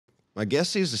My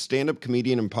guest is a stand-up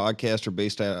comedian and podcaster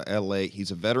based out of LA. He's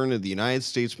a veteran of the United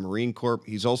States Marine Corps.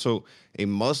 He's also a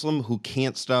Muslim who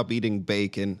can't stop eating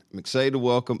bacon. I'm excited to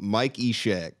welcome Mike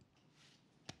Eshaq.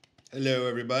 Hello,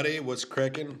 everybody. What's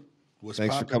cracking? What's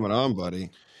Thanks for popping? coming on, buddy.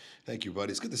 Thank you,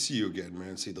 buddy. It's good to see you again,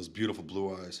 man. See those beautiful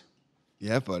blue eyes.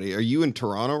 Yeah, buddy. Are you in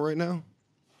Toronto right now?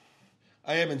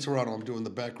 I am in Toronto. I'm doing the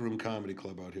Backroom Comedy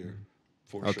Club out here.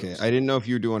 4 Okay. shows. I didn't know if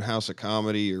you were doing House of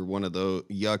Comedy or one of those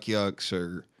yucks,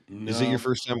 or is it your No,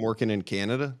 first time working in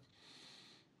Canada?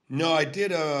 no. I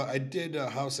did a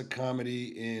House of Comedy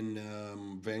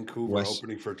in Vancouver, West.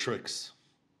 opening for Tricks,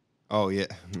 Oh, yeah.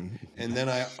 and then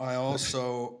I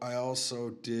also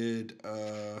did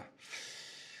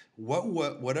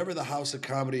whatever the House of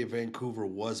Comedy in Vancouver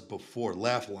was before,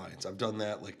 Laugh Lines. I've done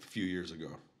that like a few years ago.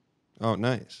 Oh,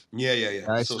 nice. Yeah.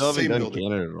 I So still haven't same done building.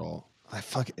 Canada at all.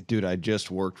 Dude, I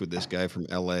just worked with this guy from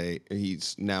LA.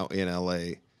 He's now in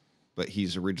LA, but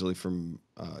he's originally from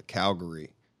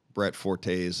Calgary. Brett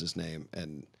Forte is his name.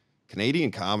 And Canadian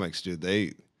comics, dude,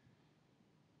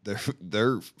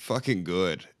 they're fucking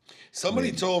good.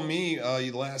 Somebody told me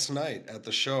last night at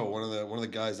the show. One of the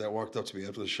guys that walked up to me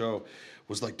after the show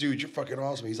was like, "Dude, you're fucking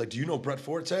awesome." He's like, "Do you know Brett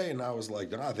Forte?" And I was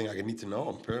like, "Nah, I think I need to know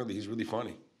him. Apparently, he's really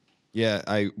funny." Yeah,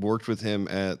 I worked with him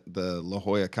at the La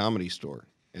Jolla Comedy Store,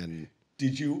 and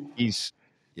Did you? he's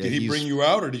yeah, Did he bring he's you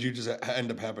out, or did you just end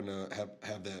up having to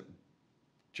have that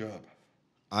job?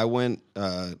 I went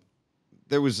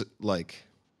there was like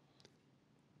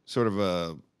sort of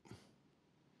a,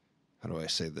 how do I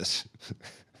say this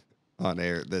on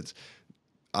air? That's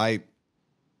I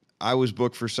I was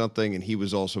booked for something, and he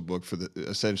was also booked for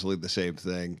essentially the same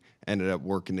thing. Ended up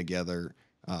working together,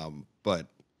 but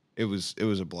it was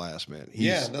a blast, man.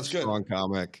 Yeah, He's a that's good. strong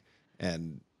comic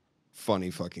and funny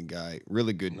fucking guy.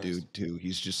 Really good Nice. dude too.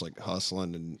 He's just like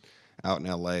hustling and out in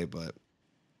LA, but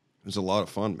it was a lot of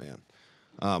fun, man.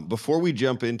 Before we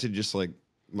jump into just like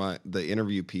the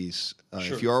interview piece, if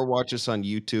Sure. you are watching us on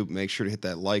YouTube, make sure to hit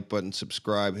that like button,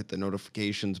 subscribe, hit the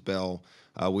notifications bell.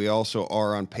 We also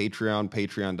are on Patreon,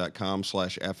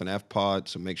 patreon.com/FNFpod,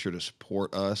 so make sure to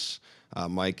support us.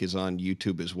 Mike is on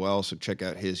YouTube as well, so check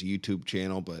out his YouTube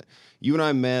channel. But you and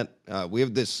I met, we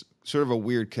have this sort of a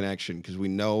weird connection because we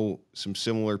know some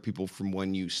similar people from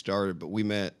when you started, but we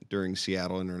met during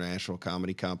Seattle International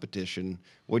Comedy Competition.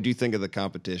 What do you think of the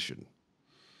competition?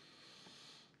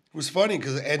 It was funny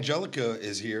because Angelica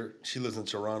is here. She lives in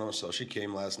Toronto, so she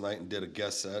came last night and did a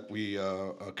guest set. We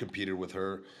competed with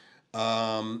her.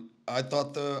 I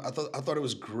thought it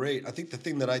was great. I think the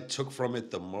thing that I took from it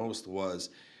the most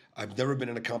was I've never been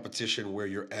in a competition where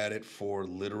you're at it for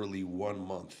literally 1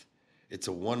 month. It's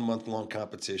a 1 month long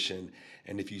competition,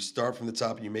 and if you start from the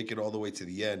top and you make it all the way to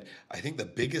the end, I think the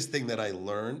biggest thing that I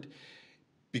learned,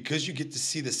 because you get to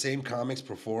see the same comics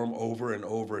perform over and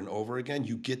over and over again,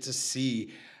 you get to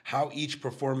see how each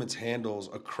performance handles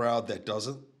a crowd that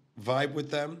doesn't vibe with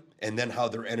them, and then how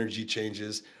their energy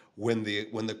changes when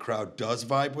the crowd does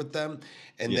vibe with them.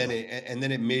 And then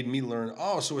Yeah. it made me learn,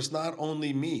 oh, so it's not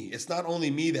only me. It's not only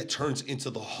me that turns into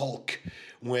the Hulk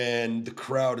when the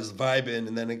crowd is vibing,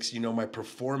 and then my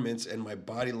performance and my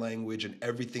body language and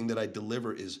everything that I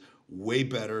deliver is way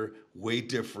better, way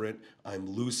different. I'm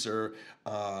looser.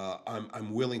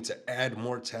 I'm willing to add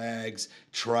more tags,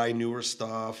 try newer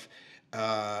stuff.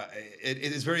 Uh, it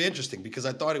is very interesting because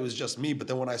I thought it was just me, but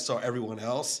then when I saw everyone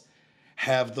else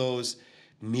have those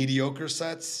mediocre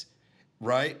sets,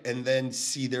 right, and then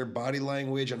see their body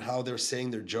language and how they're saying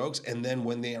their jokes, and then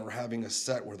when they are having a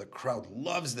set where the crowd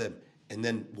loves them, and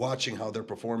then watching how their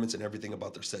performance and everything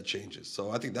about their set changes.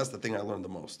 So I think that's the thing I learned the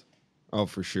most. Oh,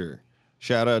 for sure.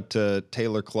 Shout out to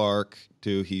Taylor Clark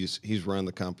too. He's running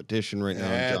the competition right now,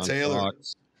 and Yeah, John Taylor.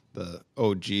 Fox, the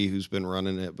OG who's been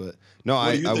running it. But no,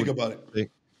 What do you I think would about it? say,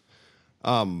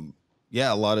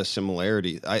 yeah, a lot of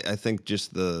similarity. I think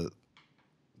just the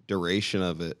duration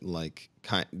of it, like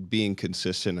being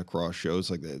consistent across shows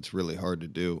like that, it's really hard to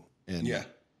do. And Yeah.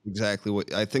 exactly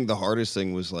what I think the hardest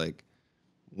thing was like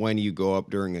when you go up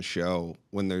during a show,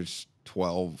 when there's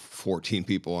 12, 14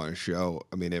 people on a show,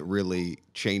 I mean, it really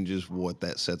changes what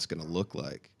that set's going to look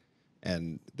like.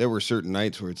 And there were certain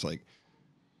nights where it's like,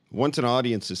 once an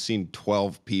audience has seen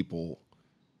 12 people,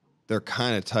 they're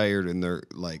kind of tired and they're,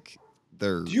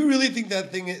 Do you really think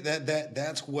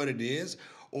that's what it is?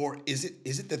 Or is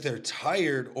it that they're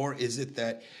tired, or is it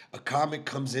that a comic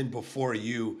comes in before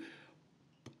you,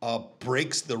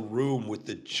 breaks the room with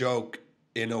the joke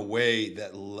in a way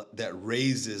that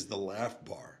raises the laugh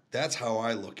bar? That's how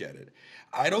I look at it.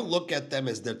 I don't look at them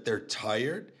as that they're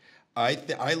tired.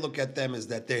 I look at them as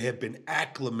that they have been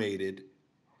acclimated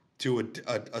to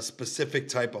a specific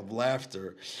type of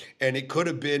laughter. And it could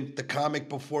have been the comic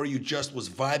before you just was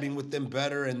vibing with them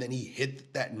better, and then he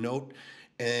hit that note,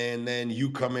 and then you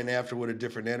come in after with a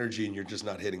different energy and you're just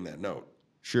not hitting that note.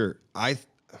 Sure. I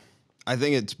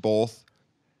think it's both.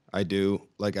 I do.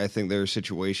 Like, I think there are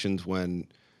situations when,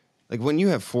 like, when you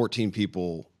have 14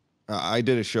 people, I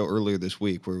did a show earlier this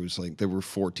week where it was like there were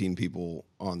 14 people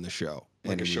on the show.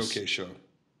 Like and a showcase show.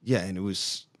 Yeah, and it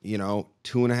was,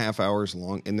 2.5 hours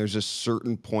long. And there's a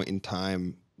certain point in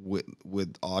time with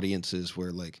audiences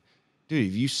where, like, dude,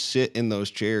 if you sit in those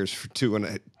chairs for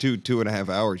 2.5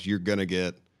 hours, you're gonna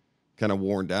get kind of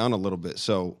worn down a little bit.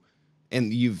 So,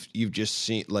 and you've just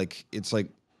seen, like, it's like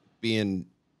being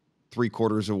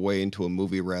 3/4 away into a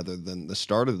movie rather than the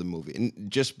start of the movie.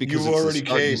 And just because You've it's already the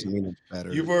start came. doesn't mean it's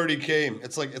better. You've already came.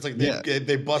 It's like Yeah.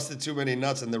 they busted too many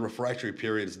nuts, and the refractory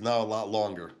period is now a lot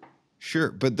longer.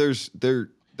 Sure, but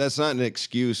that's not an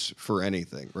excuse for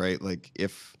anything, right? Like,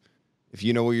 if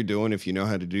you know what you're doing, if you know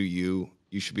how to do you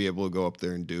should be able to go up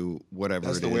there and do whatever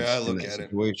That's it the way is I in look that at it.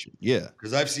 situation. Yeah.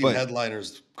 Because I've seen But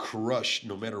headliners crush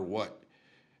no matter what,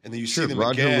 and then you see sure, them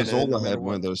Roger again, and no Mazzola matter had one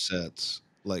what. of those sets.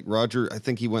 Like, Roger, I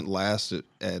think he went last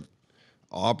at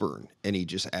Auburn, and he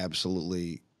just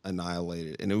absolutely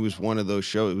annihilated. And it was one of those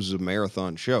shows. It was a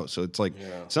marathon show, so it's like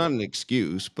Yeah. it's not an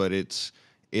excuse, but it's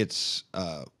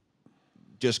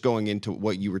just going into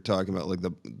what you were talking about, like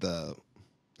the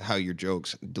how your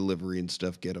jokes delivery and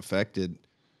stuff get affected.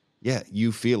 Yeah,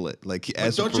 you feel it. Like, But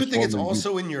as a don't you think it's performer,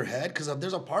 also in your head? Because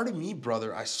there's a part of me,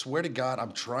 brother, I swear to God,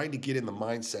 I'm trying to get in the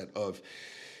mindset of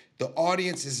the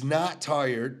audience is not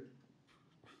tired.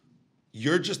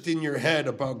 You're just in your head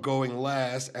about going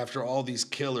last after all these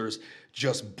killers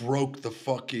just broke the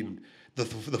fucking the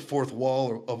fourth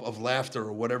wall of laughter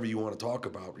or whatever you want to talk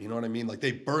about. You know what I mean? Like,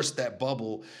 they burst that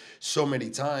bubble so many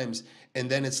times, and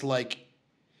then it's like,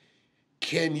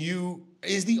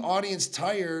 is the audience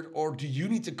tired, or do you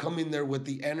need to come in there with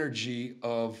the energy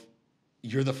of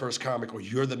you're the first comic, or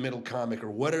you're the middle comic,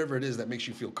 or whatever it is that makes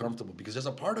you feel comfortable? Because there's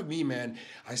a part of me, man,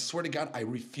 I swear to God, I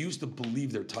refuse to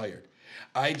believe they're tired.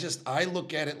 I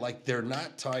look at it like they're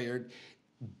not tired,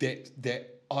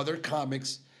 that other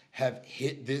comics have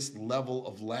hit this level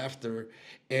of laughter,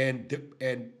 and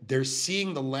they're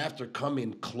seeing the laughter come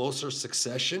in closer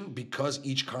succession because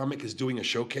each comic is doing a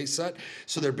showcase set.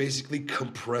 So they're basically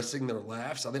compressing their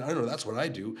laughs. I mean, I don't know, that's what I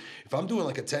do. If I'm doing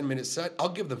like a 10-minute set, I'll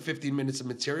give them 15 minutes of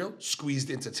material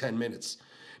squeezed into 10 minutes.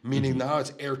 Meaning now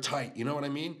it's airtight, you know what I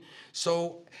mean?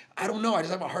 So I don't know, I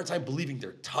just have a hard time believing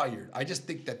they're tired. I just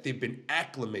think that they've been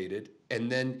acclimated,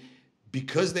 and then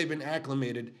because they've been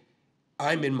acclimated,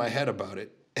 I'm in my head about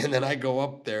it. And then I go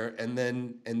up there, and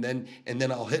then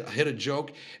I'll hit a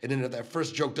joke, and then if that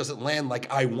first joke doesn't land like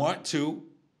I want to,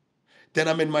 then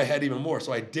I'm in my head even more.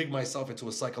 So I dig myself into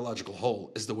a psychological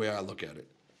hole, is the way I look at it.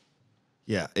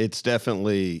 yeah, it's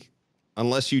definitely,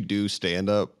 unless you do stand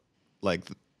up, like,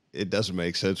 it doesn't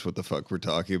make sense what the fuck we're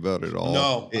talking about at all.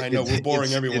 No, I know, we're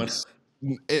boring everyone.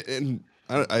 And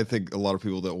I think a lot of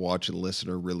people that watch and listen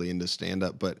are really into stand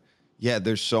up, but yeah,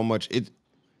 there's so much.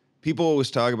 People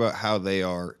always talk about how they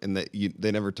are, and that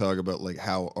they never talk about, like,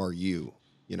 how are you?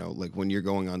 Like, when you're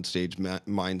going on stage,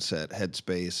 mindset,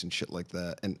 headspace, and shit like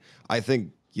that. And I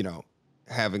think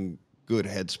having good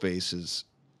headspace is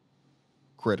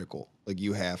critical. Like,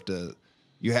 you have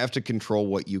to control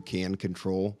what you can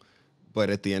control, but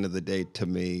at the end of the day, to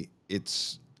me,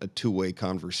 it's a two-way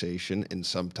conversation, and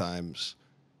sometimes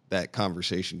that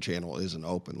conversation channel isn't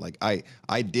open. Like,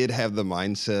 I did have the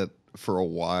mindset for a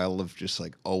while of just,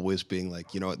 like, always being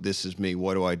like, you know what, this is me,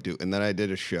 what do I do? And then I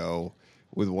did a show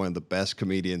with one of the best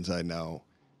comedians I know,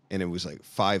 and it was like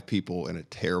 5 people in a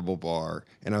terrible bar,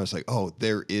 and I was like, oh,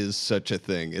 there is such a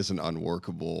thing as an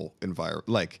unworkable environment.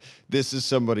 Like, this is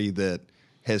somebody that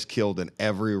has killed in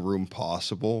every room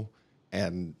possible,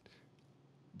 and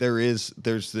there's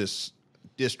this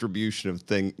distribution of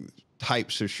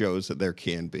types of shows that there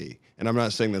can be. And I'm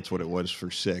not saying that's what it was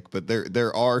for Sick, but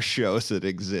there are shows that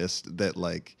exist that,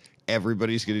 like,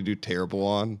 everybody's going to do terrible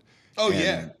on. Oh, and,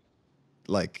 yeah.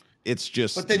 like, it's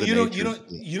just But then the you don't nature of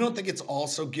it. you don't think it's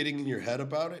also getting in your head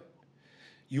about it?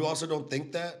 You also don't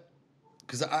think that?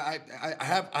 Because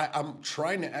I'm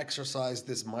trying to exercise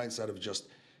this mindset of just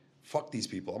fuck these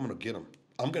people. I'm gonna get them.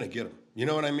 I'm gonna get them. You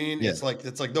know what I mean? Yeah. It's like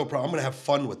no problem. I'm gonna have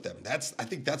fun with them. I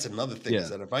think that's another thing,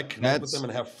 is Yeah. that if I connect with them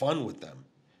and have fun with them.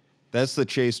 That's the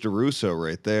Chase DeRusso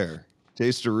right there.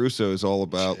 Chase DeRusso is all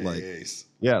about like,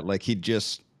 yeah, like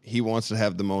he wants to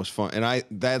have the most fun. And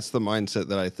that's the mindset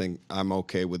that I think I'm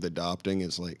okay with adopting,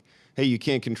 is like, hey, you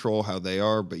can't control how they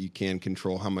are, but you can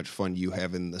control how much fun you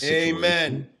have in the situation.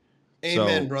 Amen.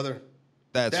 Amen, So brother.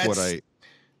 that's what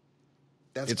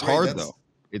That's It's great. hard That's though.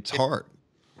 It's it, hard,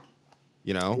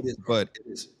 it is, bro. but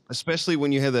It is. especially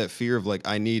when you have that fear of like,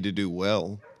 I need to do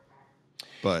well,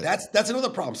 but That's another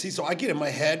problem. See, so I get in my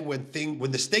head when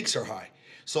the stakes are high.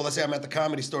 So let's say I'm at the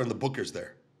Comedy Store and the booker's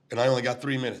there, and I only got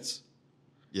 3 minutes.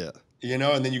 yeah. You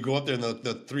know, and then you go up there and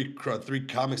the three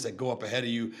comics that go up ahead of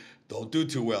you don't do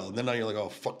too well. And then now you're like, oh,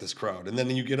 fuck this crowd. And then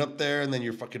you get up there and then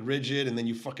you're fucking rigid and then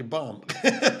you fucking bomb.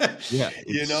 Yeah,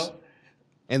 You it's know?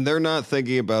 and they're not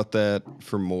thinking about that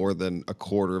for more than a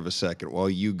quarter of a second while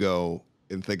you go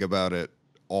and think about it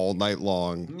all night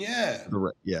long. Yeah.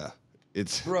 Yeah,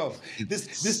 it's Bro, it's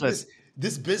this this such, this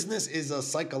this business is a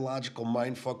psychological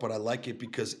mind fuck, but I like it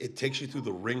because it takes you through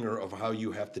the ringer of how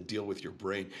you have to deal with your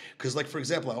brain. Because, like for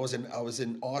example, I was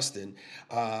in Austin.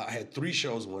 I had 3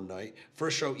 shows one night.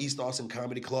 First show, East Austin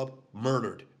Comedy Club,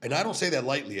 murdered, and I don't say that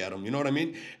lightly, Adam. You know what I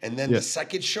mean? And then yeah. the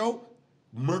second show,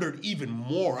 murdered even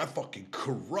more. I fucking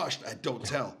crushed. I don't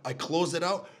tell. I closed it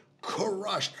out.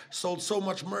 Crushed. Sold so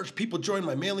much merch. People joined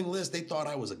my mailing list. They thought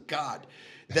I was a god.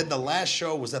 Then the last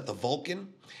show was at the Vulcan.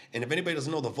 And if anybody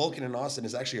doesn't know, the Vulcan in Austin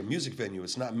is actually a music venue.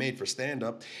 It's not made for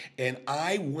stand-up. And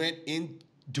I went in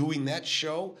doing that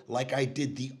show like I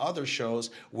did the other shows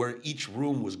where each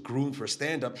room was groomed for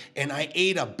stand-up. And I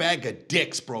ate a bag of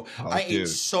dicks, bro. Oh, I ate dude.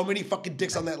 so many fucking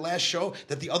dicks on that last show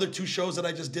that the other 2 shows that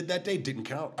I just did that day didn't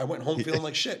count. I went home feeling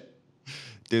like shit.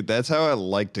 Dude, that's how I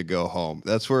like to go home.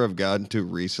 That's where I've gotten to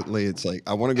recently. It's like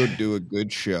I want to go do a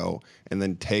good show and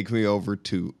then take me over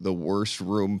to the worst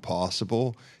room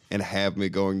possible and have me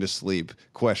going to sleep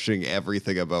questioning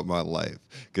everything about my life.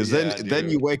 Because Yeah, then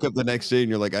you dude. wake up the next day and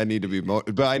you're like, I need to be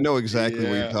but I know exactly what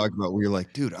you're Yeah. talking about. Where you're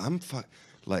like, dude,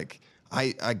 like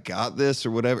I got this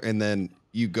or whatever, and then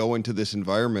you go into this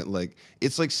environment like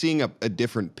it's like seeing a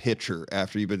different pitcher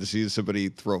after you've been seeing somebody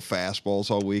throw fastballs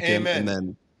all weekend, and Amen.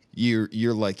 then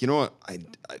you're like, you know what?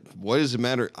 What does it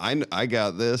matter? I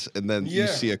got this, and then you Yeah.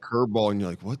 see a curveball, and you're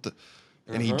like, what the?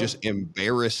 And he Uh-huh. just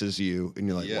embarrasses you, and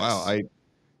you're like, wow, Yes.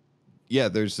 yeah.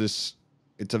 There's this.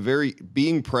 It's a very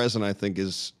being present. I think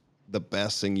is the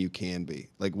best thing you can be.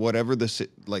 Like whatever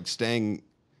like staying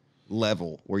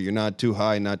level where you're not too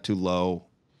high, not too low,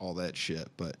 all that shit.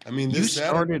 But I mean, you this Saturday,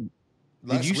 started.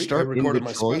 Did you last week I start in recorded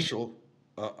my Detroit? special.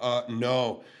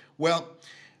 No. Well,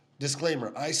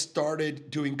 disclaimer: I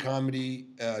started doing comedy,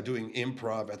 doing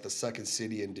improv at the Second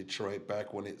City in Detroit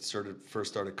back when it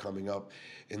first started coming up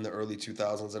in the early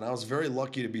 2000s, and I was very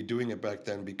lucky to be doing it back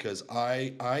then because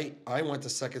I went to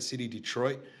Second City,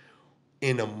 Detroit,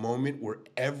 in a moment where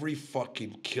every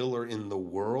fucking killer in the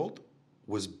world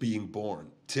was being born.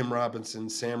 Tim Robinson,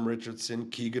 Sam Richardson,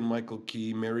 Keegan Michael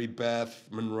Key, Mary Beth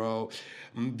Monroe.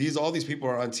 All these people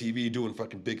are on TV doing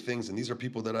fucking big things, and these are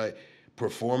people that I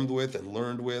performed with and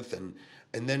learned with, and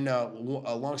then a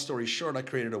long story short, I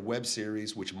created a web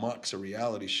series which mocks a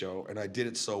reality show, and I did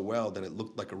it so well that it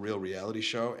looked like a real reality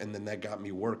show, and then that got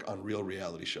me work on real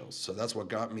reality shows. So that's what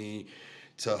got me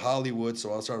to Hollywood.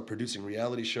 So I started producing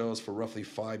reality shows for roughly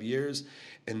 5 years.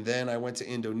 And then I went to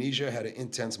Indonesia, had an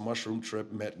intense mushroom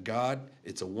trip, met God.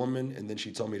 It's a woman. And then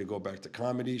she told me to go back to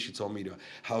comedy. She told me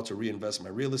how to reinvest my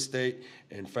real estate.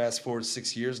 And fast forward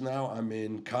 6 years now, I'm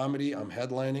in comedy. I'm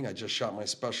headlining. I just shot my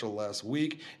special last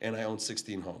week and I own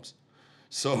 16 homes.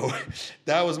 So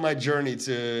that was my journey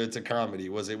to comedy.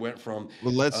 It went from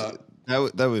Well,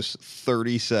 that was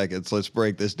 30 seconds. Let's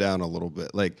break this down a little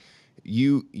bit. Like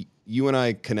you and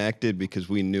I connected because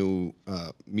we knew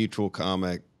mutual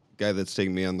comic guy that's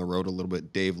taking me on the road a little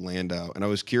bit, Dave Landau. And I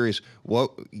was curious,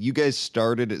 what you guys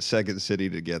started at Second City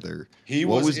together. He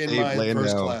What was was in Dave my Landau?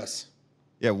 first class.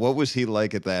 Yeah, what was he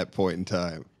like at that point in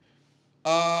time?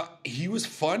 He was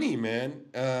funny, man.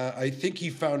 I think he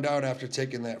found out after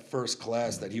taking that first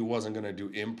class that he wasn't going to do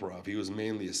improv. He was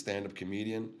mainly a stand-up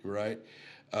comedian, right?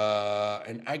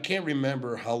 And I can't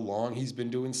remember how long he's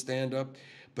been doing stand-up,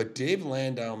 but Dave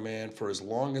Landau, man, for as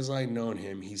long as I've known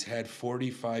him, he's had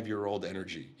 45-year-old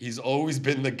energy. He's always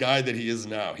been the guy that he is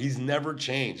now. He's never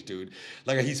changed, dude.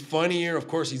 Like, he's funnier. Of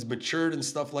course, he's matured and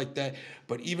stuff like that.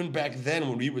 But even back then,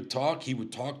 when we would talk, he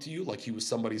would talk to you like he was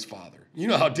somebody's father. You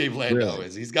know how Dave Landau Really?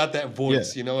 is. He's got that Yeah.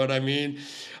 voice, you know what I mean?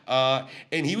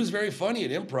 And he was very funny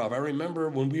at improv. I remember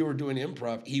when we were doing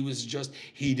improv,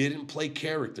 he didn't play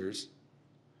characters.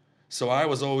 So I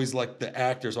was always like the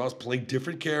actor. So I was playing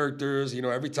different characters. You know,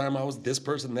 every time I was this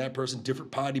person, that person,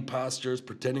 different body postures,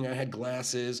 pretending I had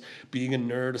glasses, being a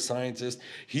nerd, a scientist.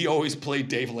 He always played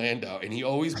Dave Landau, and he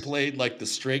always played like the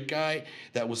straight guy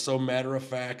that was so matter of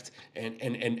fact,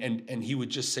 and he would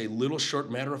just say little short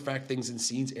matter of fact things in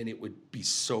scenes, and it would be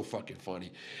so fucking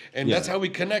funny. And that's how we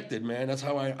connected, man. That's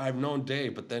how I've known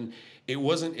Dave. But then it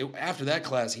wasn't after that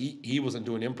class. He wasn't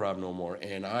doing improv no more,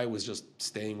 and I was just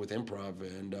staying with improv,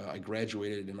 and I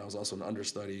graduated, and I was also an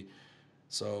understudy.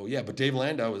 So yeah, but Dave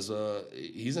Landau is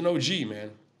he's an OG,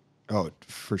 man. Oh,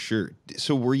 for sure.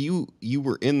 So you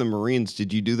were in the Marines?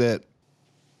 Did you do that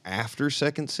after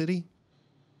Second City?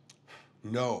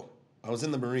 No, I was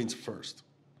in the Marines first.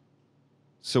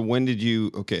 So when did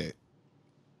you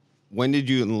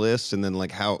enlist, and then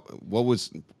like what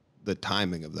was the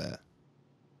timing of that?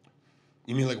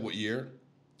 You mean like what year?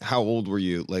 How old were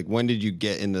you? Like, when did you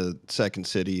get into Second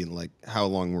City, and like how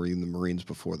long were you in the Marines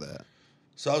before that?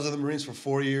 So I was in the Marines for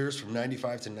 4 years, from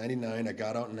 95 to 99. I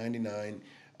got out in 99.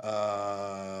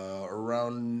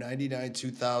 Around 99,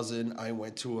 2000, I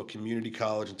went to a community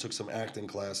college and took some acting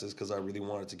classes because I really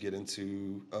wanted to get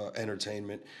into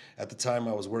entertainment. At the time,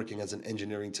 I was working as an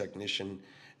engineering technician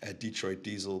at Detroit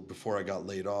Diesel before I got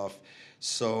laid off.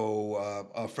 So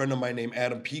a friend of mine named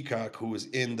Adam Peacock, who was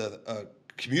in the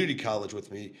community college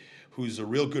with me, who's a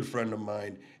real good friend of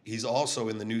mine. He's also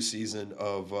in the new season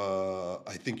of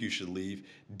I Think You Should Leave.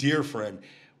 Dear friend.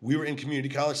 We were in community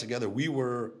college together. We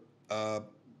were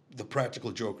the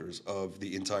practical jokers of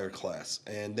the entire class.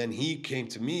 And then he came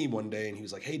to me one day and he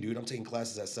was like, hey, dude, I'm taking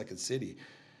classes at Second City.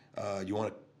 You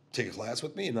want to take a class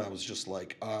with me? And I was just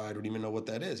like, I don't even know what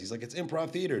that is. He's like, it's improv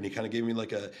theater. And he kind of gave me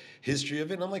like a history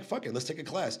of it. And I'm like, fuck it, let's take a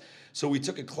class. So we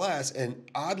took a class, and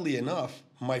oddly enough,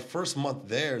 my first month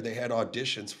there, they had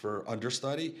auditions for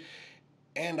understudy,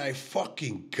 and I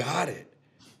fucking got it.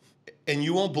 And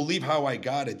you won't believe how I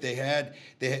got it.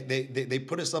 They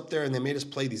put us up there and they made us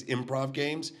play these improv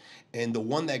games. And the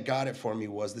one that got it for me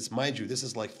was this, mind you, this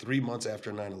is like 3 months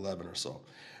after 9/11 or so.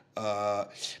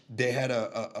 They had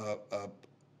a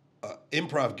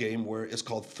improv game where it's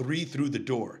called 3 Through the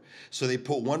Door. So they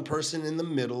put one person in the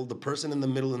middle. The person in the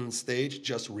middle in the stage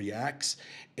just reacts,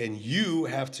 and you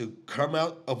have to come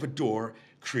out of a door,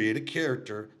 create a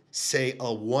character, say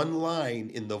a one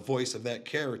line in the voice of that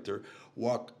character,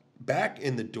 walk back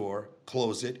in the door,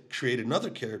 close it, create another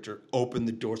character, open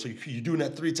the door. So you're doing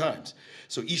that 3 times.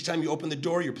 So each time you open the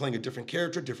door, you're playing a different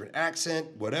character, different accent,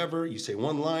 whatever. You say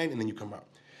one line, and then you come out.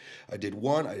 I did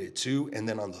 1, I did 2, and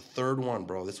then on the third one,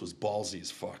 bro, this was ballsy as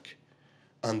fuck.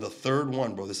 On the third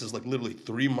one, bro, this is like literally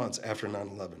 3 months after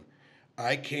 9/11,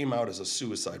 I came out as a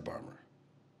suicide bomber.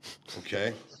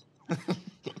 Okay?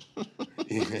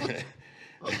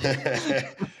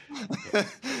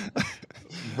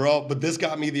 Bro, but this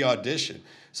got me the audition.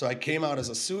 So I came out as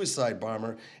a suicide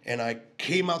bomber, and I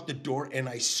came out the door and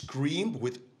I screamed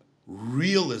with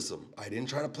realism. I didn't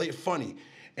try to play it funny.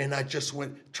 And I just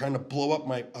went trying to blow up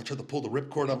I tried to pull the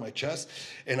ripcord on my chest.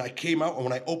 And I came out, and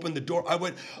when I opened the door, I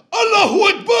went, Allahu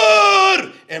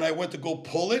Akbar! And I went to go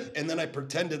pull it, and then I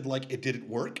pretended like it didn't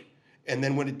work. And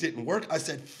then when it didn't work, I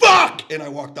said, fuck! And I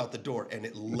walked out the door, and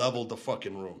it leveled the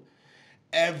fucking room.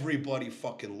 Everybody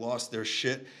fucking lost their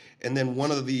shit. And then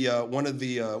one of the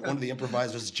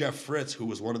improvisers, Jeff Fritz, who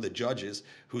was one of the judges,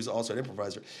 who's also an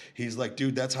improviser, he's like,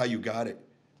 dude, that's how you got it.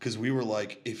 Because we were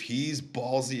like, if he's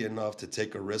ballsy enough to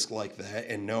take a risk like that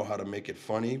and know how to make it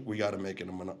funny, we got to make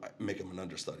him an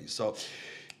understudy. So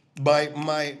my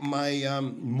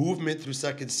movement through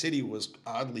Second City was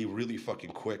oddly really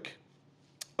fucking quick.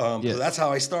 So that's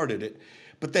how I started it.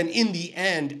 But then in the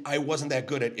end, I wasn't that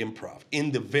good at improv.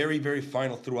 In the very, very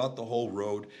final, throughout the whole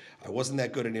road, I wasn't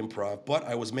that good at improv, but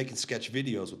I was making sketch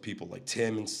videos with people like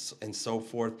Tim and so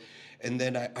forth. And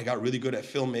then I got really good at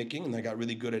filmmaking, and I got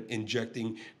really good at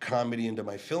injecting comedy into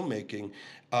my filmmaking,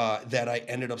 that I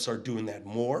ended up start doing that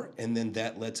more. And then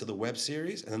that led to the web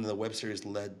series. And then the web series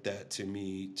led that to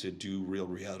me to do real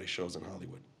reality shows in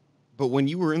Hollywood. But when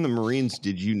you were in the Marines,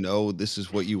 did you know this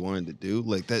is what you wanted to do?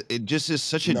 Like that, it just is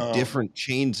such a different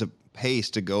change of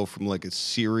pace to go from like a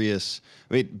serious,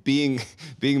 I mean, being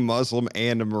Muslim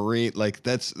and a Marine, like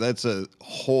that's a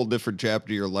whole different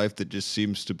chapter of your life that just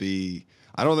seems to be,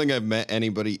 I don't think I've met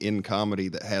anybody in comedy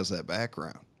that has that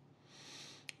background.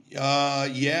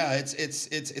 Yeah,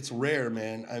 it's rare,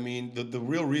 man. I mean, the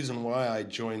real reason why I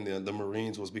joined the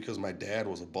Marines was because my dad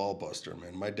was a ball buster,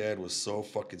 man. My dad was so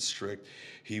fucking strict.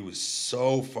 He was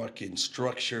so fucking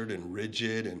structured and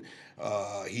rigid, and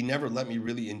he never let me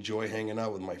really enjoy hanging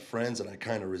out with my friends, and I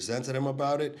kind of resented him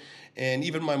about it. And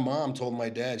even my mom told my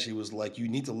dad, she was like, "You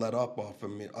need to let up off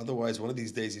him, otherwise one of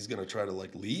these days he's gonna try to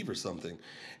like leave or something."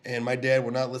 And my dad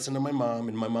would not listen to my mom,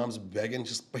 and my mom's begging,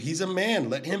 just, but he's a man,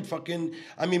 let him fucking.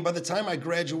 I mean, by the time I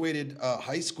graduated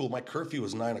high school, my curfew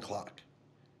was 9 o'clock.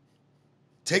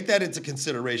 Take that into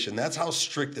consideration. That's how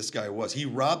strict this guy was. He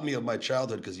robbed me of my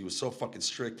childhood because he was so fucking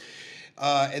strict.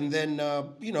 And then,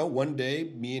 one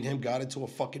day, me and him got into a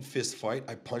fucking fist fight.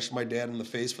 I punched my dad in the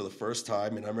face for the first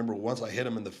time. And I remember once I hit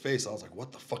him in the face, I was like,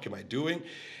 what the fuck am I doing?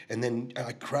 And then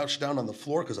I crouched down on the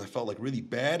floor because I felt like really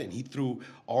bad. And he threw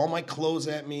all my clothes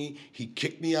at me. He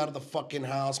kicked me out of the fucking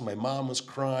house. My mom was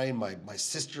crying. My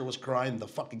sister was crying. The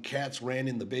fucking cats ran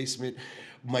in the basement.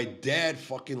 My dad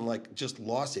fucking like just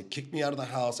lost it, kicked me out of the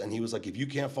house. And he was like, if you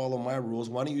can't follow my rules,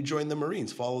 why don't you join the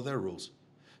Marines? Follow their rules.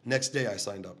 Next day I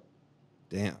signed up.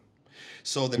 Damn.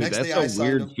 So the Dude, next day I that's a signed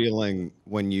weird up. feeling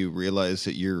when you realize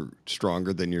that you're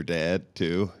stronger than your dad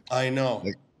too. I know.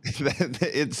 Like,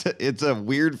 it's a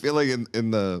weird feeling in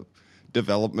the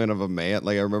development of a man.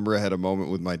 Like I remember I had a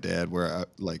moment with my dad where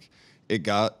it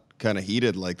got kind of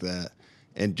heated like that,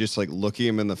 and just like looking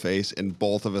him in the face, and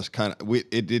both of us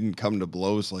it didn't come to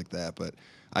blows like that, but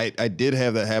I did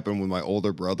have that happen with my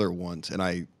older brother once,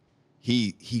 and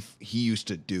he used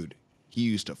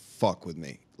to fuck with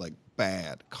me like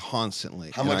bad constantly.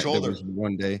 How much older? There was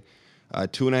one day,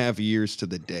 2.5 years to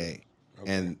the day.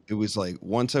 Okay. And it was like,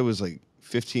 once I was like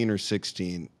 15 or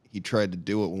 16, he tried to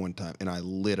do it one time and I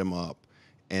lit him up,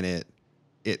 and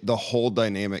the whole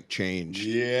dynamic changed.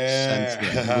 Yeah.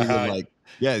 Since then. We were like,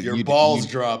 yeah, your balls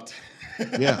dropped.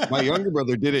 yeah. My younger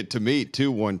brother did it to me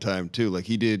too one time too. Like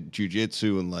he did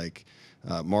jujitsu and like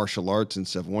martial arts and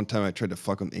stuff. One time I tried to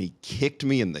fuck him and he kicked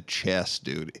me in the chest,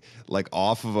 dude, like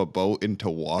off of a boat into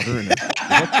water. And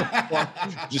what the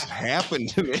fuck just happened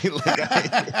to me?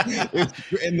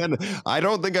 And then I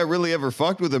don't think I really ever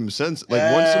fucked with him since.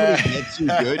 Like once somebody gets you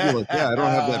good, you're like, yeah, I don't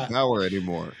have that power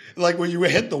anymore. Like when you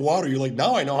hit the water, you're like,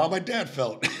 now I know how my dad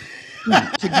felt.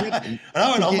 Dude, now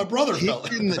I know how my brother felt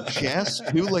felt. in the chest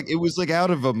too, like it was like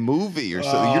out of a movie or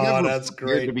something. You're never that's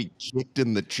great. to be kicked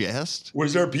in the chest.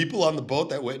 Was there people on the boat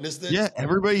that witnessed it? Yeah,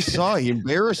 everybody saw. He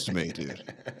embarrassed me, dude.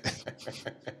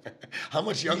 How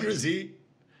much younger is he?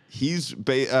 He's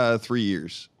 3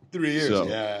 years. 3 years, So,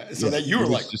 yeah. So that you were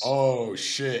like, oh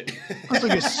shit. I was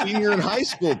like a senior in high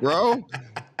school, bro.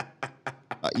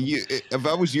 If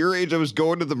I was your age, I was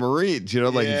going to the Marines. You know,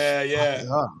 like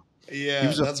yeah. He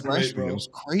was that's great, bro. It was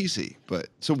crazy. But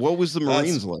so, what was the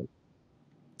Marines like?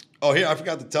 Oh, here I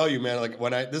forgot to tell you, man. Like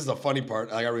this is the funny part.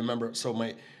 Like I remember. So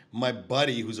my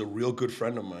buddy, who's a real good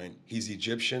friend of mine, he's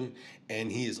Egyptian,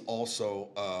 and he is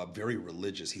also very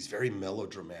religious. He's very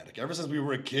melodramatic. Ever since we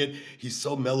were a kid, he's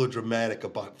so melodramatic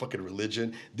about fucking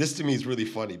religion. This to me is really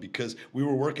funny because we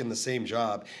were working the same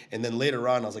job, and then later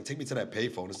on, I was like, take me to that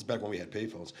payphone. This is back when we had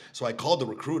payphones. So I called the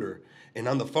recruiter, and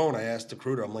on the phone, I asked the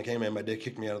recruiter, I'm like, hey man, my dad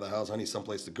kicked me out of the house. I need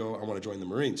someplace to go. I want to join the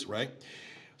Marines, right?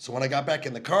 So when I got back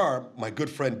in the car, my good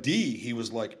friend D, he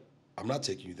was like, I'm not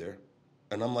taking you there.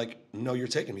 And I'm like, no, you're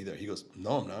taking me there. He goes,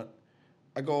 no, I'm not.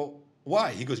 I go,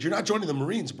 why? He goes, you're not joining the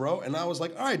Marines, bro. And I was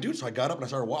like, all right, dude. So I got up and I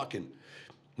started walking. And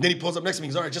then he pulls up next to me.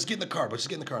 He's all right, just get in the car, but just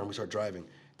get in the car. And we start driving.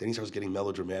 Then he starts getting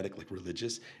melodramatic, like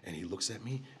religious. And he looks at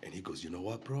me and he goes, you know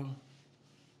what, bro?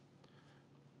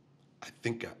 I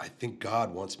think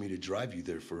God wants me to drive you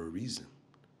there for a reason.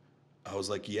 I was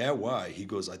like, yeah, why? He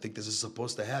goes, I think this is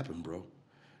supposed to happen, bro.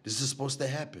 This is supposed to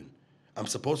happen. I'm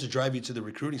supposed to drive you to the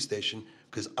recruiting station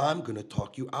because I'm going to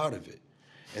talk you out of it.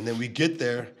 And then we get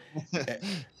there,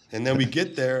 and that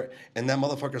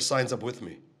motherfucker signs up with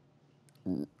me.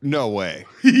 No way.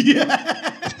 Yeah.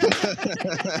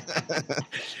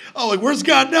 Oh, like, where's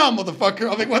God now,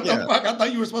 motherfucker? I'm like, what the fuck? I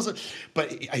thought you were supposed to.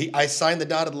 But I signed the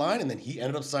dotted line, and then he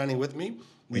ended up signing with me.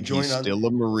 He's still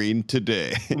a Marine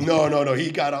today. No.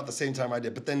 He got out the same time I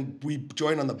did. But then we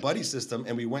joined on the buddy system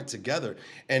and we went together.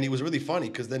 And it was really funny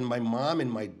because then my mom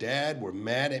and my dad were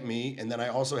mad at me. And then I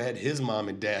also had his mom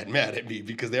and dad mad at me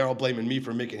because they're all blaming me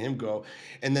for making him go.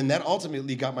 And then that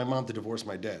ultimately got my mom to divorce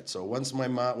my dad. So once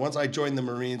I joined the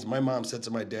Marines, my mom said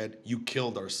to my dad, you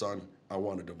killed our son. I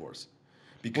want a divorce.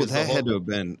 Because that had to have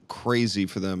been crazy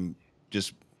for them.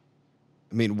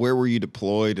 I mean, where were you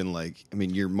deployed? And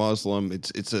you're Muslim.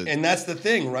 And that's the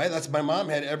thing, right? That's my mom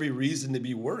had every reason to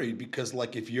be worried because,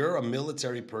 like, if you're a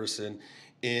military person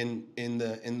in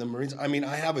the Marines, I mean,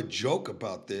 I have a joke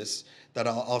about this that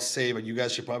I'll say, but you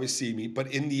guys should probably see me.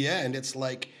 But in the end, it's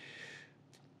like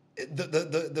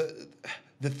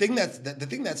the thing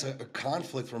that's a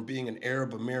conflict from being an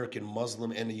Arab American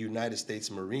Muslim and a United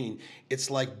States Marine. It's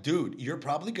like, dude, you're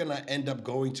probably gonna end up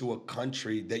going to a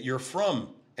country that you're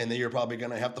from, and then you're probably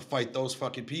gonna have to fight those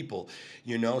fucking people,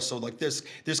 you know. So like, there's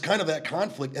kind of that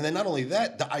conflict, and then not only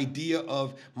that, the idea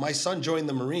of my son joined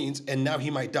the Marines, and now he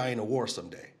might die in a war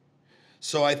someday.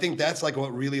 So I think that's like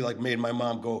what really like made my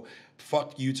mom go,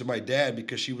 fuck you to my dad,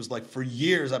 because she was like, for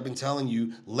years I've been telling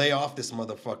you, lay off this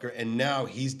motherfucker, and now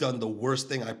he's done the worst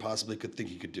thing I possibly could think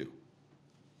he could do.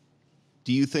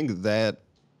 Do you think that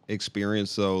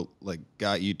experience though, like,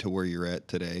 got you to where you're at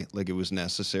today? Like, it was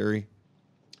necessary?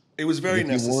 It was very If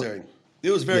you weren't- necessary. It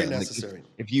was very Yeah, like, necessary.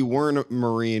 if you weren't a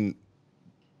Marine,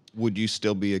 would you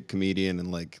still be a comedian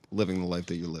and like living the life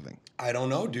that you're living? I don't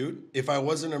know, dude. If I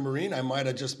wasn't a Marine, I might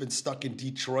have just been stuck in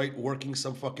Detroit working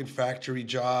some fucking factory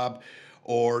job.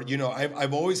 Or, you know,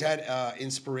 I've always had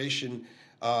aspirations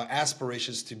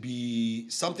to be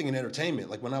something in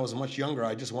entertainment. Like when I was much younger,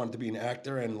 I just wanted to be an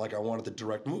actor, and like I wanted to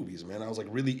direct movies, man. I was like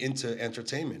really into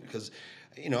entertainment because,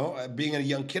 you know, being a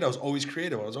young kid, I was always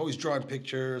creative. I was always drawing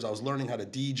pictures. I was learning how to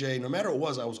DJ. No matter what it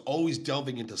was, I was always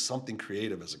delving into something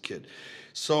creative as a kid.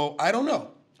 So I don't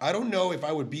know. I don't know if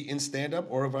I would be in stand-up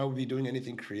or if I would be doing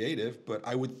anything creative, but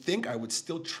I would think I would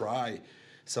still try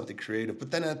something creative.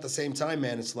 But then at the same time,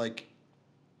 man, it's like,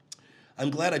 I'm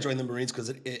glad I joined the Marines because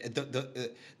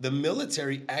the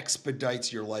military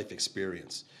expedites your life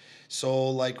experience. So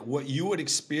like what you would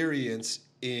experience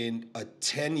in a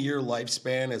 10-year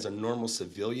lifespan as a normal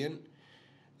civilian,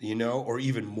 you know, or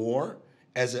even more,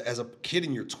 as a kid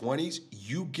in your 20s,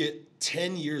 you get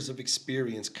 10 years of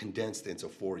experience condensed into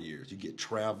 4 years. You get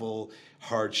travel,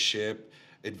 hardship,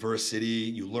 adversity.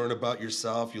 You learn about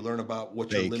yourself. You learn about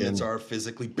what your limits are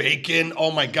physically. Bacon.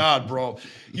 Oh my God, bro.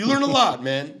 You learn a lot,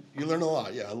 man. You learn a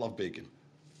lot. Yeah, I love bacon.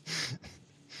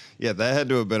 Yeah, that had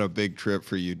to have been a big trip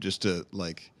for you just to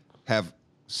like have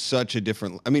such a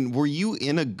different. I mean, were you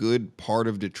in a good part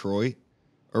of Detroit,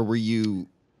 or were you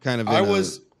kind of?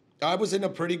 I was in a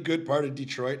pretty good part of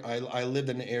Detroit. I lived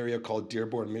in an area called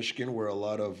Dearborn, Michigan, where a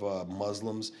lot of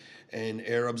Muslims and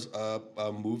Arabs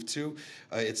moved to.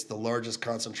 It's the largest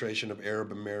concentration of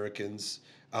Arab Americans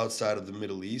outside of the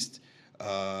Middle East.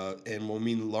 And when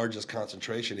we mean largest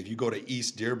concentration, if you go to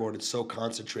East Dearborn, it's so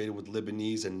concentrated with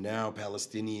Lebanese and now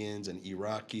Palestinians and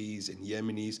Iraqis and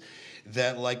Yemenis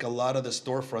that like a lot of the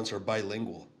storefronts are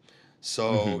bilingual.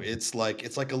 So it's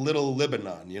like a little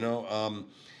Lebanon, you know?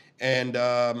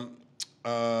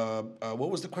 What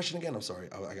was the question again? I'm sorry,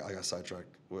 I got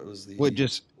sidetracked. What was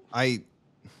the?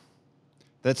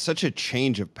 That's such a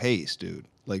change of pace, dude.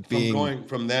 Like from going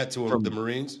from that to the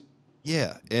Marines.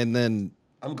 Yeah, and then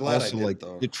I'm glad also I did, like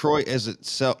though. Detroit as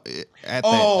itself at that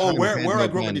Oh, time where I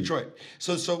grew up in Detroit.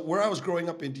 So where I was growing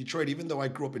up in Detroit, even though I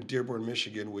grew up in Dearborn,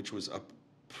 Michigan, which was a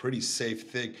pretty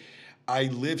safe thing, I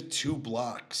lived 2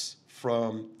 blocks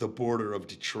from the border of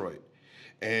Detroit,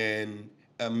 and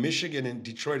Michigan and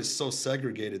Detroit is so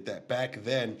segregated that back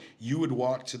then you would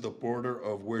walk to the border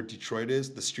of where Detroit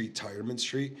is, the street Tireman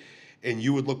Street, and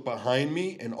you would look behind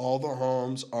me, and all the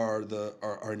homes are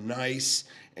nice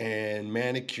and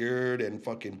manicured and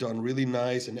fucking done really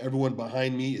nice, and everyone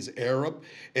behind me is Arab,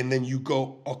 and then you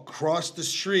go across the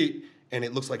street and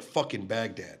it looks like fucking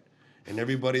Baghdad. And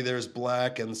everybody there is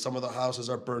black, and some of the houses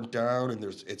are burnt down, and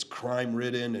it's crime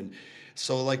ridden. And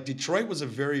so like Detroit was a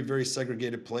very, very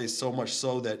segregated place, so much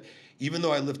so that even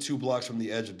though I lived 2 blocks from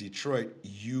the edge of Detroit,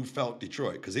 you felt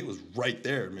Detroit because it was right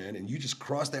there, man. And you just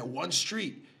crossed that one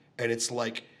street, and it's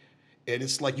like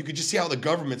you could just see how the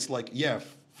government's like, yeah,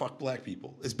 fuck black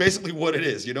people. It's basically what it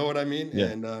is. You know what I mean? Yeah.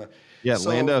 And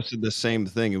Landau said the same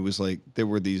thing. It was like there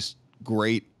were these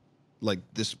great, like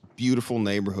this beautiful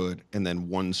neighborhood, and then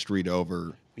one street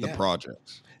over the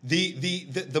projects. The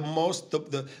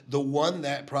one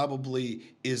that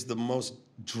probably is the most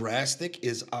drastic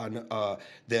is on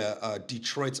the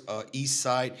Detroit's east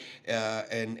side,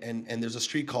 and there's a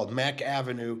street called Mack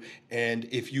Avenue, and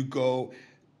if you go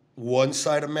one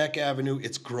side of Mack Avenue,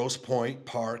 it's Grosse Pointe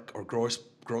Park or Grosse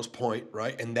Pointe,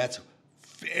 right? And that's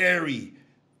very,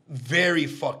 very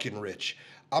fucking rich.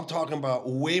 I'm talking about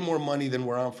way more money than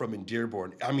where I'm from in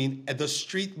Dearborn. I mean, the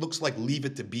street looks like Leave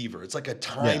It to Beaver. It's like a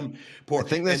time port. I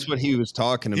think that's what he was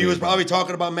talking about. He was probably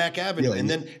talking about Mack Avenue,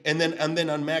 Yeah, and then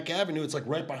on Mack Avenue, it's like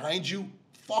right behind you,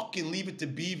 fucking Leave It to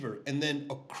Beaver, and then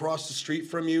across the street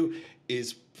from you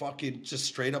is fucking just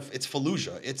straight up. It's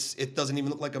Fallujah. It doesn't even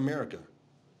look like America.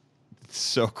 It's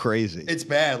so crazy. It's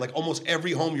bad. Like almost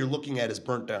every home you're looking at is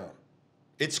burnt down.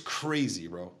 It's crazy,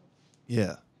 bro.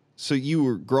 Yeah. So you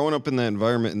were growing up in that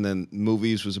environment, and then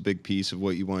movies was a big piece of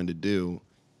what you wanted to do.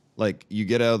 Like, you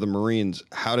get out of the Marines,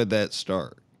 how did that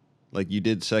start? Like you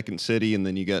did Second City, and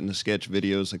then you got into sketch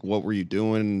videos. Like, what were you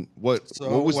doing? What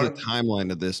was the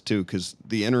timeline of this too? Because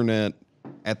the internet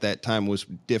at that time was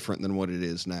different than what it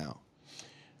is now.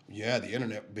 Yeah, the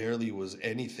internet barely was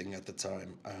anything at the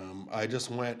time. I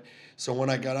just went. So when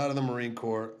I got out of the Marine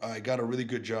Corps, I got a really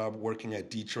good job working at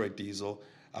Detroit Diesel.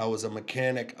 I was a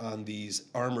mechanic on these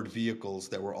armored vehicles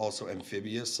that were also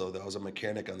amphibious. So I was a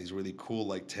mechanic on these really cool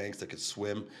like tanks that could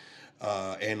swim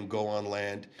and go on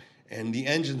land. And the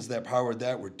engines that powered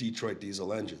that were Detroit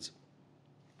Diesel engines.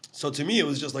 So to me, it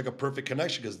was just like a perfect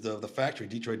connection because the factory,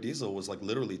 Detroit Diesel, was like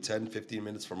literally 10, 15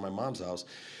 minutes from my mom's house.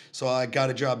 So I got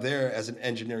a job there as an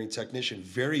engineering technician.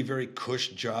 Very, very cush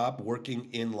job working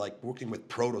with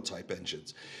prototype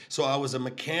engines. So I was a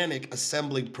mechanic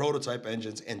assembling prototype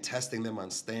engines and testing them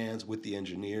on stands with the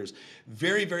engineers.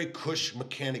 Very, very cush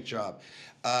mechanic job.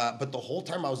 But the whole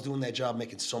time I was doing that job,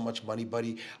 making so much money,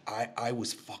 buddy, I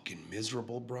was fucking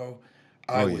miserable, bro.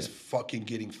 I was fucking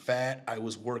getting fat. I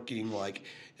was working like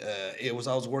I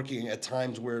was working at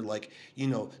times where like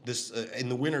this in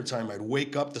the wintertime I'd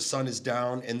wake up, the sun is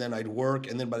down, and then I'd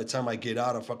work, and then by the time I get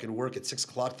out of fucking work at 6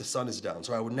 o'clock, the sun is down,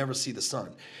 so I would never see the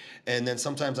sun. And then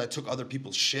sometimes I took other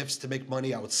people's shifts to make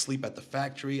money. I would sleep at the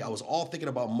factory. I was all thinking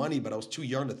about money, but I was too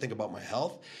young to think about my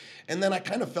health. And then I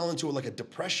kind of fell into like a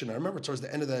depression. I remember towards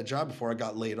the end of that job before I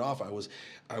got laid off, I was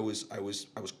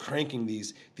cranking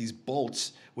these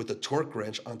bolts with a torque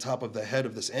wrench on top of the head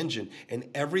of this engine. And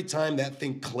every time that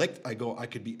thing clicked, I go, I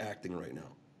could be acting right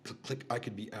now. Click, I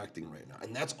could be acting right now.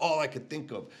 And that's all I could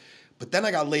think of. But then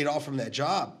I got laid off from that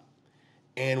job.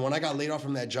 And when I got laid off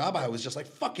from that job, I was just like,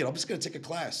 fuck it, I'm just gonna take a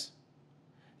class.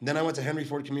 And then I went to Henry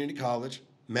Ford Community College,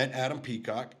 met Adam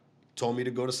Peacock, told me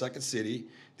to go to Second City.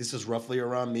 This is roughly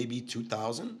around maybe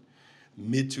 2000,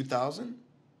 mid 2000,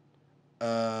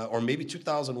 or maybe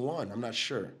 2001, I'm not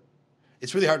sure.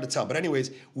 It's really hard to tell. But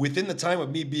anyways, within the time of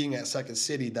me being at Second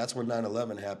City, that's when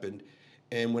 9/11 happened.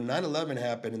 And when 9/11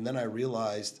 happened, and then I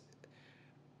realized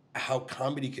how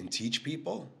comedy can teach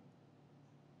people,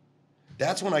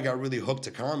 that's when I got really hooked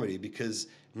to comedy, because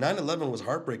 9/11 was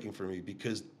heartbreaking for me,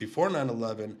 because before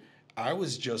 9/11, I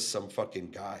was just some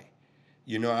fucking guy.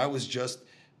 I was just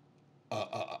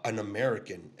an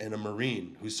American and a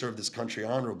Marine who served this country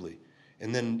honorably.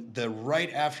 And then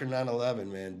right after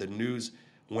 9/11, man, the news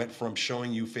went from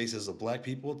showing you faces of black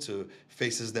people to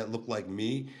faces that look like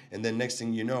me. And then next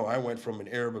thing you know, I went from an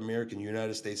Arab American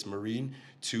United States Marine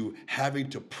to having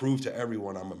to prove to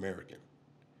everyone I'm American.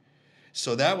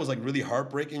 So that was like really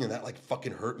heartbreaking, and that like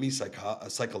fucking hurt me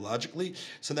psychologically.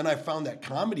 So then I found that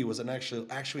comedy was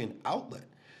actually an outlet.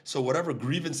 So whatever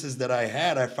grievances that I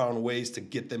had, I found ways to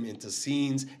get them into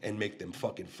scenes and make them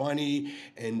fucking funny.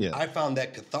 And I found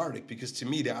that cathartic, because to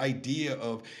me, the idea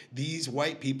of these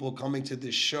white people coming to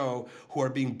this show who are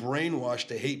being brainwashed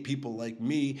to hate people like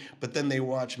me, but then they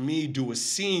watch me do a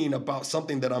scene about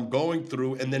something that I'm going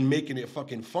through and then making it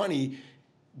fucking funny,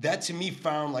 that to me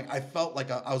I felt like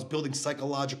I was building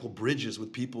psychological bridges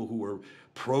with people who were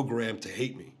programmed to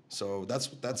hate me. So that's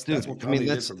what comedy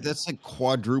did for me. That's like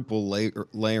quadruple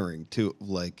layering too.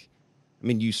 Like, I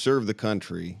mean, you serve the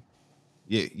country.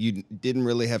 You didn't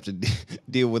really have to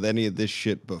deal with any of this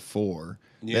shit before.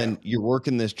 Yeah. Then you're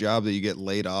working this job that you get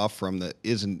laid off from that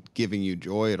isn't giving you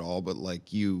joy at all. But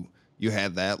like you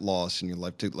had that loss in your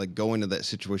life to like go into that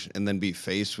situation and then be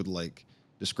faced with like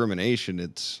discrimination.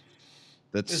 It's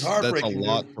heartbreaking. That's a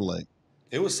lot for like.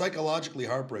 It was psychologically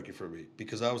heartbreaking for me,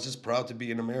 because I was just proud to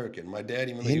be an American. My dad,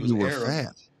 even though he was you were Arab,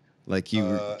 fat. Like you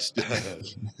were.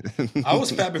 I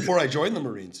was fat before I joined the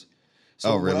Marines. So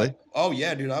oh really?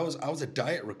 Yeah, dude. I was a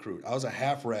diet recruit. I was a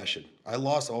half ration. I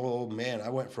lost. Oh man, I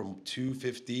went from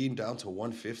 215 down to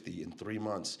 150 in 3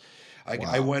 months.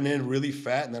 I went in really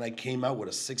fat, and then I came out with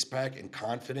a 6-pack and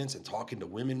confidence and talking to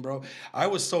women, bro. I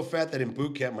was so fat that in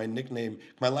boot camp,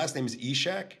 my last name is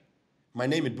Eshaq. My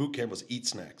name in boot camp was Eat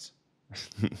Snacks.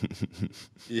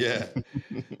 Yeah.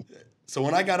 So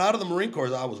when I got out of the Marine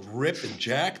Corps, I was ripped and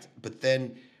jacked, but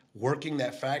then working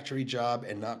that factory job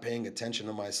and not paying attention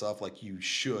to myself like you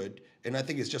should, and I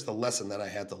think it's just a lesson that I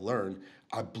had to learn,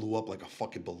 I blew up like a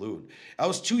fucking balloon. I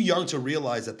was too young to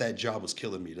realize that job was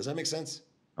killing me. Does that make sense?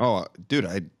 Oh, dude,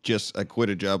 I quit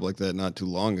a job like that not too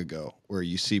long ago, where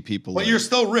you see people. But like you're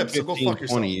still ripped, so go fuck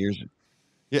yourself. 20 years.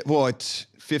 Yeah, well, it's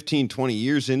 15, 20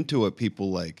 years into it, people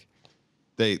like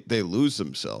they lose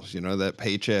themselves. That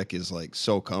paycheck is like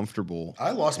so comfortable.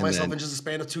 I lost myself in just a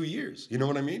span of 2 years. You know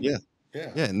what I mean? Yeah.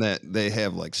 And that they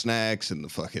have like snacks and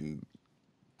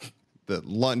the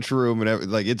lunchroom and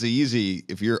everything. Like, it's easy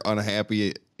if you're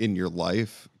unhappy in your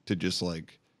life to just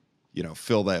like,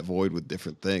 fill that void with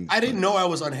different things. I didn't know I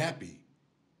was unhappy.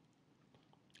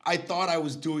 I thought I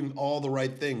was doing all the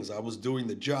right things. I was doing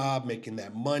the job, making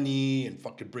that money, and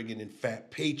fucking bringing in fat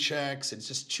paychecks. It's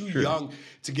just too Sure. young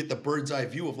to get the bird's eye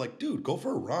view of like, dude, go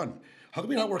for a run. How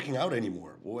come you're not working out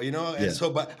anymore? Well, you know, and Yeah. so,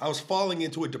 but I was falling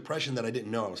into a depression that I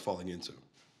didn't know I was falling into.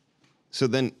 So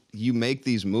then you make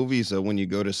these movies though when you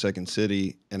go to Second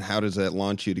City, and how does that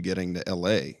launch you to getting to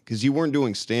LA? Because you weren't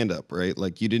doing stand up, right?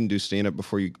 Like you didn't do stand up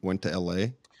before you went to LA.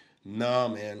 Nah,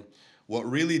 man. What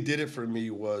really did it for me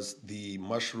was the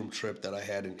mushroom trip that I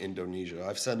had in Indonesia.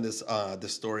 I've said this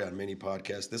story on many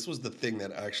podcasts. This was the thing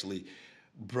that actually,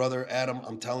 brother Adam,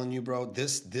 I'm telling you, bro,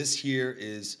 this here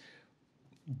is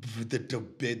the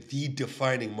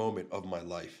defining moment of my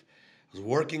life. I was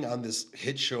working on this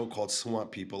hit show called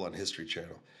Swamp People on History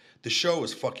Channel. The show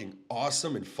was fucking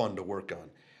awesome and fun to work on.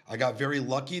 I got very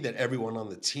lucky that everyone on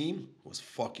the team was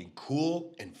fucking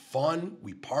cool and fun.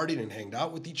 We partied and hanged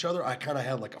out with each other. I kind of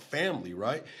had like a family,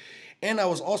 right? And I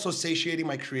was also satiating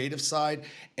my creative side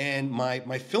and my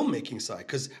filmmaking side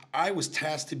because I was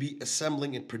tasked to be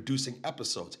assembling and producing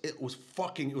episodes. It was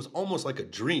almost like a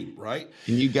dream, right?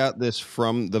 And you got this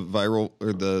from the viral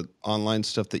or the online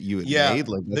stuff that you had Yeah. made?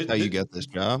 Like that's how you got this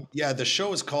job? Yeah, the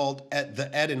show is called the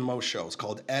Ed and Mo Show. It's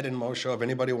called Ed and Mo Show. If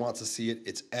anybody wants to see it,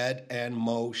 it's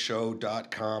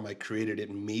edandmoshow.com. I created it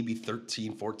maybe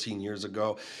 13, 14 years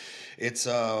ago. It's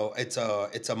a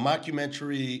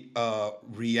mockumentary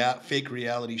fake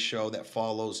reality show that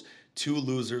follows two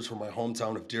losers from my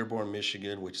hometown of Dearborn,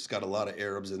 Michigan, which has got a lot of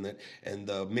Arabs in it. And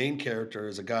the main character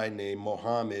is a guy named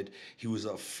Mohammed. He was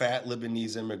a fat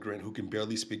Lebanese immigrant who can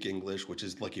barely speak English, which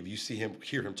is like if you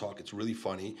hear him talk, it's really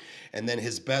funny. And then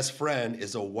his best friend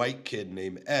is a white kid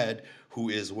named Ed, who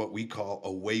is what we call a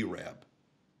Wayrab.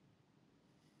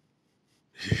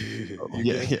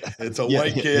 Yeah. It's a Yeah,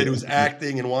 white yeah, kid yeah. who's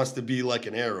acting and wants to be like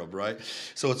an Arab, right?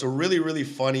 So it's a really, really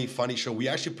funny show. We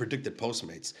actually predicted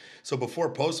Postmates. So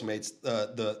before Postmates,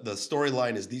 the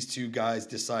storyline is these two guys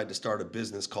decide to start a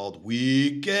business called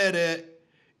We Get It.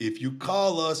 If you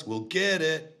call us, we'll get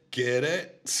it. Get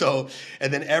it? So,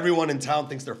 and then everyone in town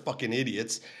thinks they're fucking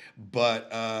idiots.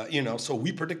 But, so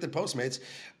we predicted Postmates.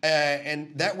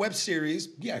 And that web series,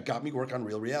 got me work on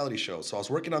real reality shows. So I was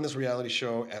working on this reality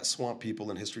show at Swamp People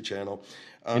and History Channel.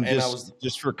 And And I was,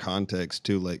 just for context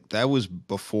too, like that was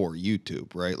before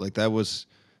YouTube, right? Like that was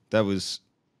no,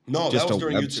 that just a was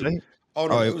during YouTube. website. Oh, Oh,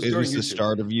 no, it was it during was the YouTube.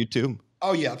 start of YouTube.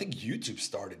 Oh, yeah, I think YouTube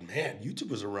started, man. YouTube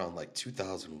was around like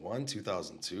 2001,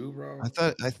 2002, bro. I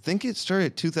think it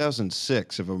started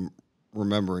 2006, if I'm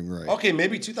remembering right. Okay,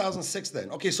 maybe 2006 then.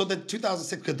 Okay, so then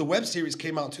 2006, because the web series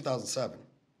came out in 2007.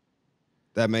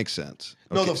 That makes sense.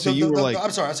 No, Okay, so you were like, I'm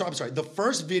sorry. The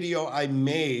first video I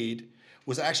made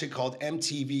was actually called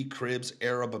MTV Cribs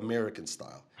Arab American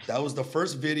Style. That was the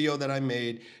first video that I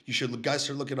made. Guys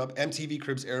should look it up. MTV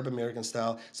Cribs Arab American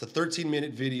Style. It's a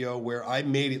 13-minute video where I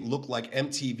made it look like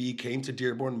MTV came to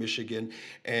Dearborn, Michigan,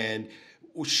 and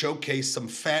showcased some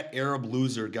fat Arab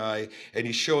loser guy, and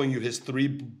he's showing you his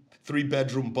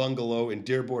three-bedroom bungalow in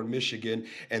Dearborn, Michigan,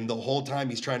 and the whole time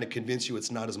he's trying to convince you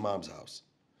it's not his mom's house.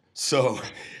 So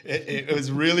it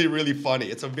was really, really funny.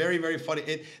 It's a very, very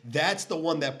funny. That's the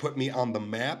one that put me on the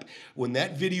map. When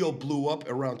that video blew up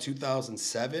around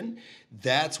 2007,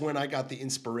 that's when I got the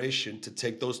inspiration to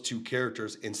take those two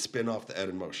characters and spin off the Ed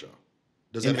and Mo Show.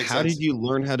 Does that and make how sense? did you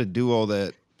learn how to do all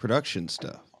that production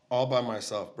stuff? All by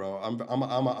myself, bro. I'm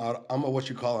a what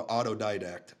you call an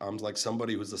autodidact. I'm like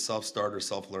somebody who's a self-starter,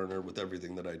 self-learner with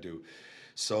everything that I do.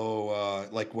 So,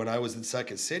 like when I was in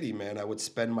Second City, man, I would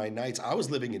spend my nights. I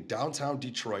was living in downtown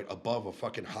Detroit above a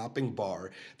fucking hopping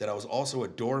bar that I was also a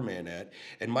doorman at.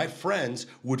 And my friends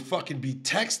would fucking be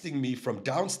texting me from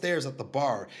downstairs at the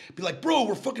bar, be like, bro,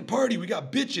 we're fucking party. We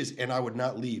got bitches. And I would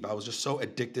not leave. I was just so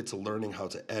addicted to learning how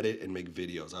to edit and make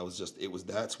videos.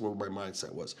 That's where my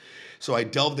mindset was. So I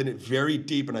delved in it very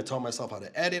deep and I taught myself how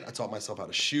to edit. I taught myself how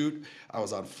to shoot. I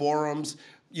was on forums,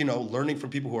 learning from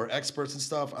people who are experts and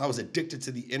stuff. I was addicted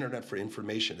to the internet for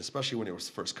information, especially when it was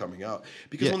first coming out.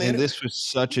 Because This was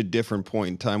such a different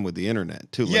point in time with the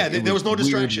internet too. Like, yeah, there was no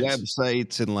distractions.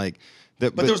 Websites and like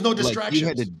that, but there was no like,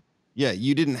 distractions.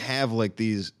 You didn't have like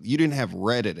these. You didn't have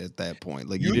Reddit at that point.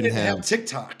 Like you didn't have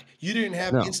TikTok. You didn't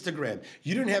have No. Instagram.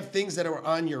 You didn't have things that are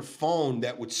on your phone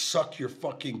that would suck your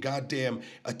fucking goddamn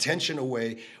attention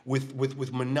away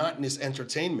with monotonous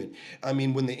entertainment. I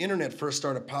mean, when the internet first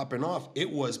started popping off,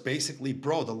 it was basically,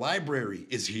 bro, the library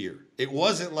is here. It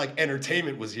wasn't like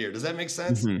entertainment was here. Does that make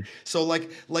sense? Mm-hmm. So like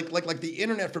the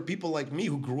internet for people like me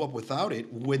who grew up without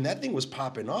it, when that thing was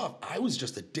popping off, I was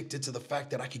just addicted to the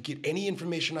fact that I could get any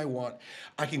information I want.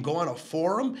 I can go on a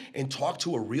forum and talk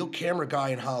to a real camera guy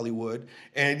in Hollywood,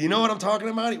 and know what I'm talking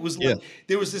about? It was Yeah. like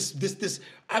there was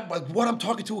what I'm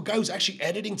talking to a guy who's actually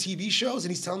editing TV shows,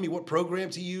 and he's telling me what program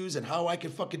to use and how I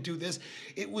can fucking do this.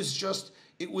 It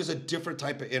was a different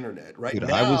type of internet. Right Dude,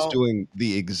 now, I was doing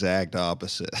the exact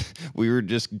opposite. We were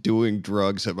just doing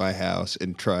drugs at my house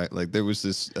and there was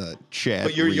this chat.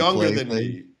 but you're younger replay than thing.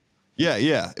 me. Yeah,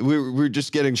 yeah. We were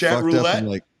just getting Chat fucked roulette? up and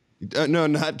like, no,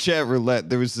 not chat roulette.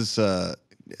 There was this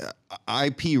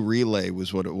IP relay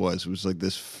was what it was. It was like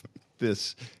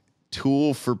this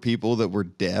tool for people that were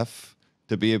deaf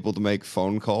to be able to make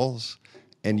phone calls,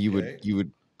 and you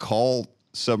would call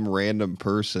some random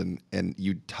person and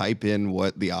you'd type in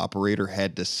what the operator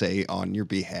had to say on your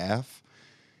behalf.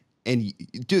 And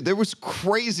dude, there was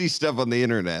crazy stuff on the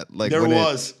internet. Like There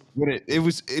was. It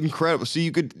was incredible. So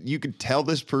you could tell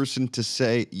this person to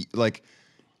say, like,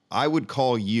 I would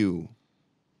call you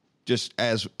just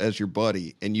as your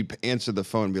buddy, and you'd answer the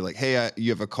phone and be like, hey, you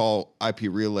have a call IP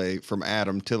relay from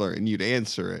Adam Tiller, and you'd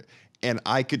answer it. And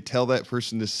I could tell that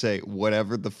person to say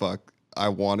whatever the fuck I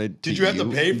wanted. Did you have to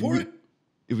pay for it?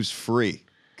 It was free.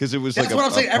 Because it was That's what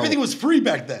I'm saying. Everything was free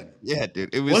back then. Yeah,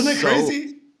 dude. It was Wasn't it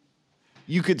crazy?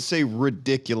 You could say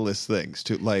ridiculous things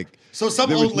to like. So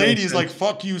some old lady is like,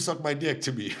 fuck you, suck my dick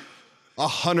to me.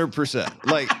 100%.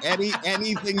 Like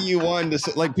anything you wanted to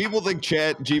say. Like people think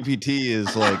Chat GPT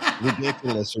is like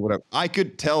ridiculous or whatever. I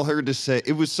could tell her to say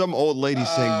it was some old lady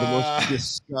saying the most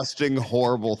disgusting,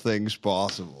 horrible things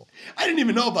possible. I didn't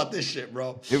even know about this shit,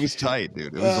 bro. It was tight,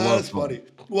 dude. It was a lot of fun. Funny.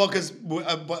 Well, because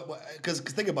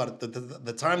think about it.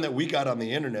 The time that we got on the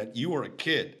internet, you were a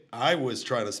kid. I was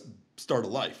trying to start a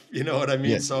life. You know what I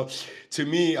mean? Yeah. So to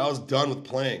me, I was done with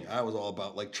playing. I was all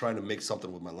about like trying to make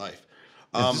something with my life.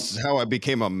 This is how I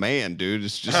became a man, dude.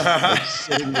 It's just like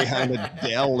sitting behind a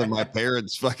Dell in my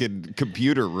parents' fucking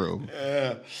computer room.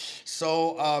 Yeah.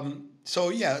 So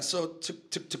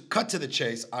to cut to the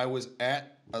chase, I was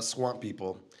at Swamp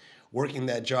People, working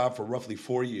that job for roughly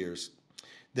 4 years.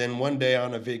 Then one day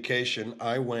on a vacation,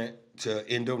 I went to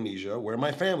Indonesia, where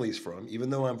my family's from. Even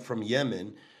though I'm from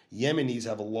Yemen, Yemenis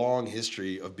have a long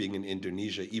history of being in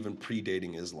Indonesia, even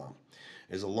predating Islam.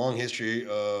 There's a long history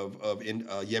of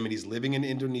Yemenis living in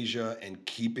Indonesia and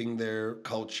keeping their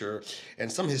culture.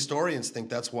 And some historians think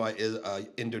that's why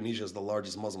Indonesia is the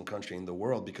largest Muslim country in the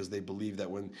world, because they believe that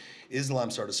when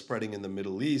Islam started spreading in the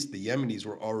Middle East, the Yemenis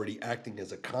were already acting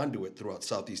as a conduit throughout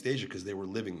Southeast Asia because they were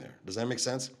living there. Does that make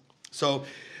sense? So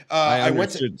I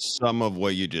understood some of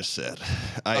what you just said.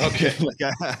 Okay.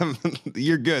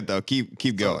 You're good, though.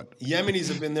 Keep going. So, Yemenis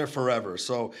have been there forever.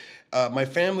 So my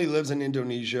family lives in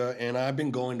Indonesia, and I've been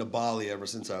going to Bali ever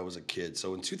since I was a kid.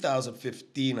 So in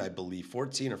 2015, I believe,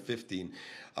 14 or 15,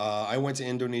 I went to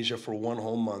Indonesia for 1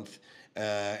 whole month.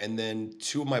 And then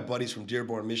 2 of my buddies from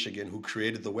Dearborn, Michigan, who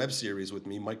created the web series with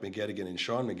me, Mike McGettigan and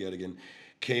Sean McGettigan,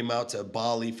 came out to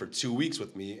Bali for 2 weeks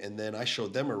with me, and then I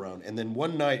showed them around. And then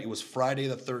one night, it was Friday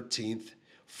the 13th,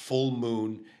 full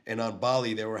moon, and on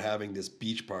Bali, they were having this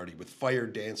beach party with fire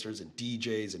dancers and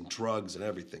DJs and drugs and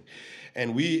everything.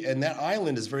 And that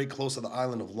island is very close to the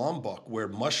island of Lombok, where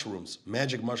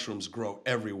magic mushrooms grow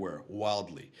everywhere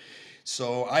wildly.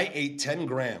 So I ate 10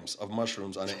 grams of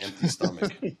mushrooms on an empty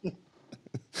stomach.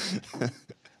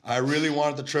 I really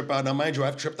wanted to trip out. Now, mind you,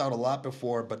 I've tripped out a lot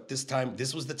before, but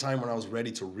this was the time when I was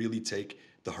ready to really take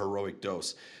the heroic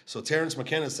dose. So Terrence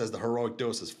McKenna says the heroic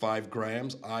dose is 5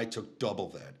 grams. I took double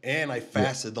that. And I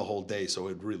fasted the whole day, so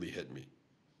it really hit me.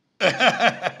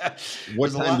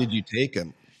 What time did you take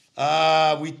them?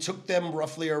 We took them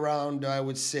roughly around, I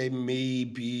would say,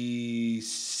 maybe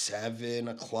 7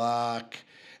 o'clock.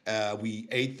 We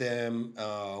ate them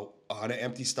on an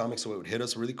empty stomach, so it would hit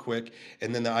us really quick.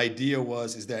 And then the idea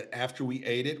is that after we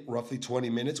ate it, roughly 20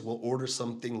 minutes, we'll order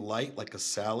something light, like a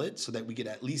salad, so that we could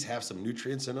at least have some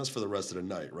nutrients in us for the rest of the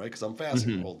night, right? Because I'm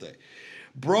fasting the whole day.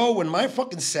 Bro, when my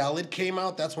fucking salad came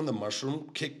out, that's when the mushroom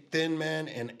kicked in, man.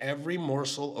 And every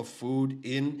morsel of food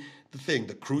in the thing,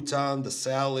 the crouton, the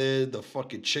salad, the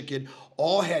fucking chicken,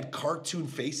 all had cartoon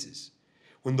faces.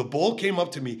 When the bowl came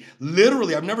up to me,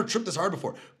 literally, I've never tripped this hard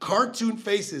before, cartoon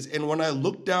faces. And when I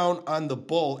looked down on the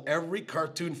bowl, every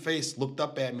cartoon face looked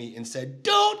up at me and said,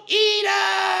 "Don't eat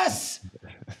us!"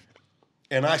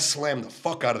 And I slammed the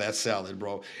fuck out of that salad,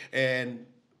 bro. And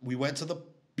we went to the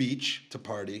beach to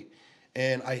party,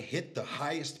 and I hit the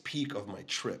highest peak of my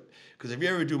trip. Because if you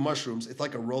ever do mushrooms, it's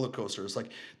like a roller coaster. It's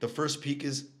like the first peak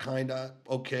is kind of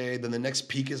okay, then the next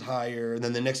peak is higher, and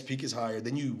then the next peak is higher.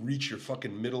 Then you reach your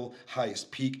fucking middle highest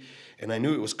peak. And I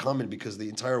knew it was coming because the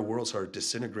entire world started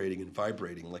disintegrating and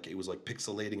vibrating. Like it was like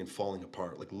pixelating and falling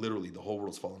apart. Like literally the whole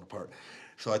world's falling apart.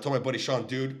 So I told my buddy Sean,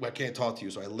 dude, I can't talk to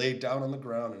you. So I laid down on the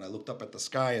ground and I looked up at the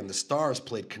sky, and the stars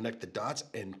played Connect the Dots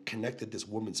and connected this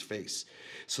woman's face.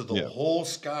 So the Yeah. whole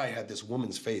sky had this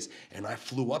woman's face, and I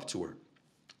flew up to her.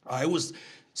 I was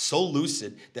so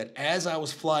lucid that as I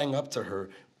was flying up to her,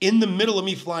 in the middle of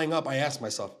me flying up, I asked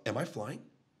myself, am I flying?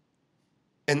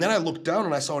 And then I looked down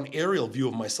and I saw an aerial view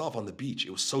of myself on the beach.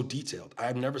 It was so detailed.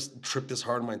 I've never tripped this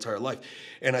hard in my entire life.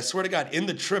 And I swear to God, in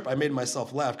the trip, I made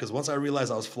myself laugh because once I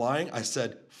realized I was flying, I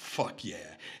said, fuck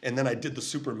yeah. And then I did the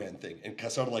Superman thing and I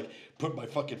started like put my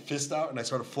fucking fist out and I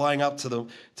started flying out to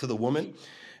the woman.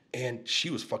 And she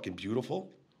was fucking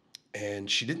beautiful. And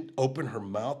she didn't open her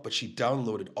mouth, but she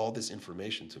downloaded all this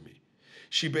information to me.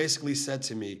 She basically said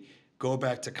to me, go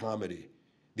back to comedy.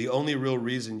 The only real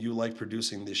reason you like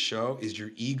producing this show is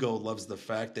your ego loves the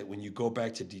fact that when you go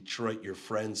back to Detroit, your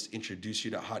friends introduce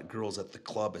you to hot girls at the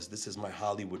club as this is my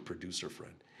Hollywood producer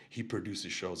friend. He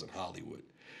produces shows in Hollywood.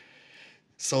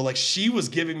 So like she was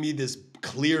giving me this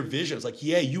clear vision. It's like,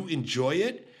 yeah, you enjoy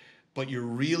it, but you're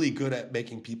really good at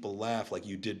making people laugh like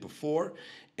you did before.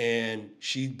 And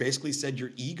she basically said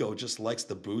your ego just likes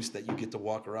the boost that you get to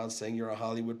walk around saying you're a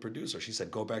Hollywood producer. She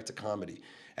said, go back to comedy.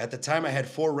 At the time, I had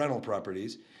 4 rental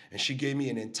properties, and she gave me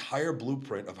an entire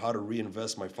blueprint of how to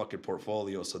reinvest my fucking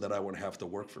portfolio so that I wouldn't have to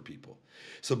work for people.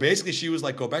 So basically, she was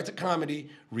like, go back to comedy,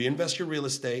 reinvest your real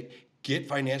estate, get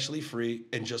financially free,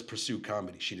 and just pursue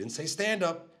comedy. She didn't say stand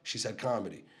up. She said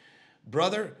comedy.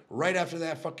 Brother, right after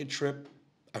that fucking trip,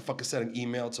 I fucking sent an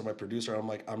email to my producer. I'm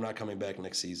like, I'm not coming back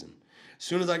next season. As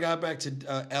soon as I got back to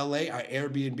LA, I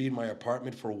Airbnb'd my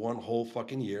apartment for 1 whole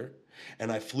fucking year.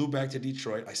 And I flew back to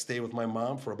Detroit. I stayed with my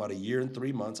mom for about 1 year and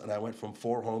 3 months. And I went from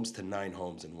 4 homes to 9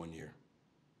 homes in 1 year.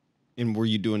 And were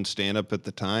you doing stand-up at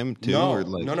the time too? No, or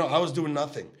like... no. I was doing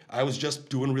nothing. I was just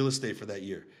doing real estate for that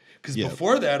year. Because Yeah.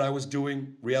 before that, I was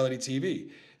doing reality TV.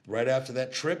 Right after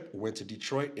that trip, went to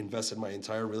Detroit, invested my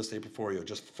entire real estate portfolio,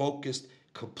 just focused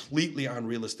completely on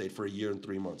real estate for 1 year and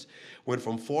 3 months. Went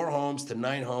from 4 homes to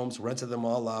 9 homes, rented them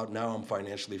all out. Now I'm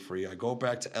financially free. I go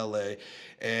back to LA,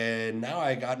 and now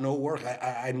I got no work.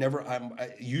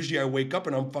 Usually I wake up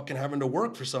and I'm fucking having to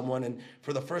work for someone. And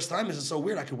for the first time, this is so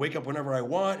weird. I could wake up whenever I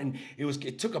want, and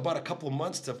it took about a couple of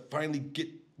months to finally get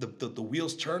the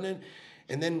wheels turning.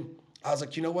 And then I was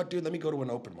like, you know what, dude? Let me go to an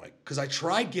open mic. Because I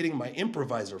tried getting my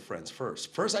improviser friends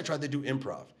first. First, I tried to do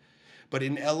improv. But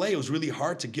in LA, it was really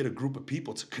hard to get a group of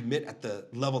people to commit at the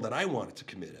level that I wanted to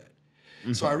commit at.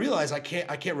 Mm-hmm. So I realized I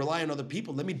can't rely on other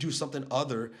people. Let me do something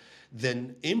other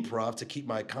than improv to keep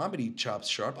my comedy chops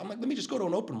sharp. I'm like, let me just go to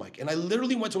an open mic. And I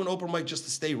literally went to an open mic just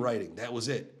to stay writing. That was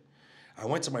it. I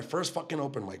went to my first fucking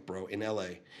open mic, bro, in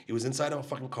LA. It was inside of a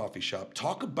fucking coffee shop.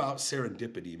 Talk about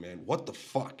serendipity, man. What the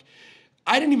fuck?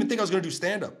 I didn't even think I was going to do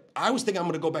stand-up. I was thinking I'm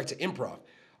going to go back to improv.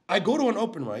 I go to an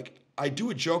open mic. I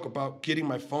do a joke about getting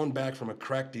my phone back from a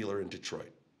crack dealer in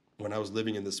Detroit when I was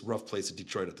living in this rough place in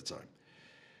Detroit at the time.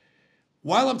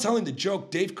 While I'm telling the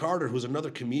joke, Dave Carter, who's another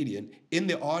comedian, in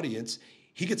the audience,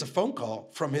 he gets a phone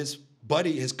call from his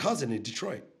buddy, his cousin in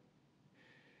Detroit.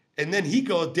 And then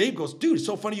Dave goes, dude, it's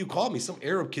so funny you called me. Some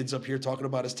Arab kid's up here talking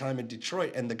about his time in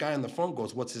Detroit. And the guy on the phone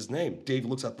goes, what's his name? Dave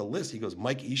looks at the list. He goes,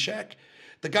 Mike Eshaq.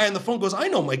 The guy on the phone goes, I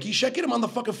know Mike Eshaq. Get him on the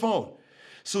fucking phone.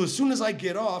 So as soon as I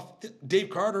get off, Dave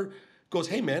Carter goes,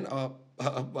 hey, man,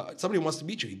 somebody wants to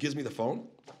meet you. He gives me the phone.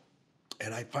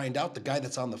 And I find out the guy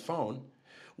that's on the phone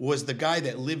was the guy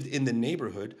that lived in the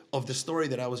neighborhood of the story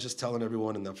that I was just telling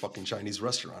everyone in the fucking Chinese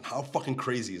restaurant. How fucking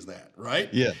crazy is that,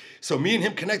 right? Yeah. So me and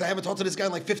him connect. I haven't talked to this guy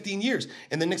in like 15 years.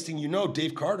 And the next thing you know,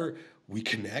 Dave Carter, we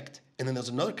connect. And then there's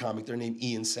another comic there named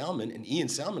Ian Salmon. And Ian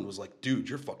Salmon was like, dude,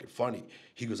 you're fucking funny.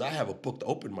 He goes, I have a booked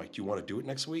open mic. Do you want to do it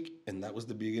next week? And that was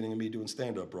the beginning of me doing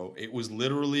stand-up, bro. It was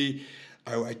literally,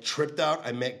 I tripped out.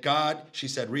 I met God. She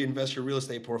said, reinvest your real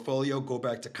estate portfolio. Go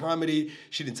back to comedy.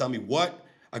 She didn't tell me what.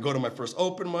 I go to my first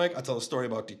open mic. I tell a story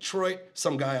about Detroit.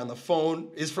 Some guy on the phone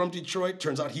is from Detroit.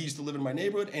 Turns out he used to live in my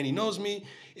neighborhood, and he knows me.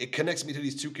 It connects me to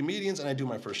these 2 comedians, and I do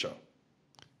my first show.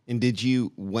 And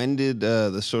when did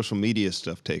the social media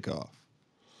stuff take off?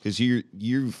 Because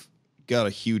you've got a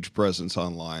huge presence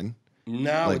online.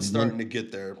 Now it's starting to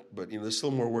get there, but there's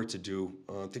still more work to do.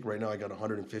 I think right now I got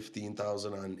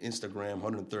 115,000 on Instagram,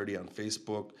 130 on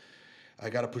Facebook. I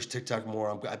got to push TikTok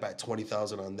more. I'm about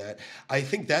 20,000 on that. I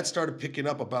think that started picking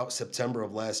up about September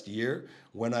of last year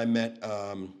when I met,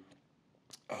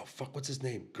 what's his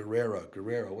name?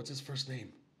 Guerrero. What's his first name?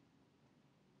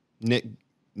 Nick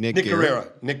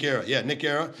Guerrero. Nick Guerrero. Yeah, Nick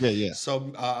Guerrero. Yeah.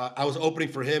 So I was opening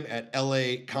for him at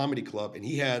LA Comedy Club, and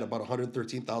he had about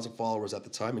 113,000 followers at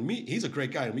the time. And he's a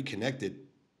great guy, and we connected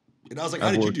And I was like, how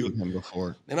I've did you worked do it? with him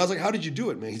before. And I was like, how did you do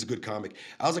it, man? He's a good comic.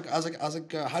 I was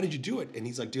like, how did you do it? And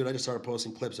he's like, dude, I just started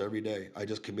posting clips every day. I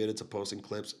just committed to posting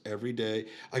clips every day.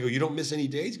 I go, you don't miss any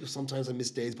days? He goes, sometimes I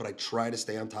miss days, but I try to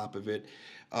stay on top of it.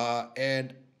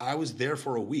 And I was there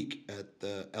for a week at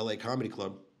the LA Comedy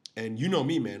Club. And you know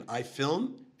me, man. I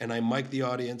film and I mic the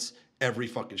audience every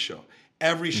fucking show.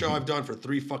 Every show I've done for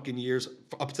 3 fucking years,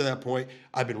 up to that point,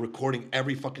 I've been recording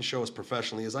every fucking show as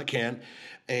professionally as I can.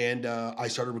 And I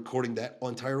started recording that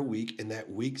entire week, and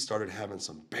that week started having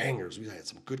some bangers. We had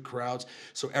some good crowds.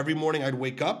 So every morning I'd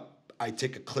wake up, I'd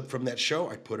take a clip from that show,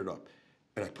 I'd put it up,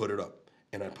 and I'd put it up,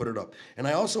 and I'd put it up. And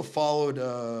I also followed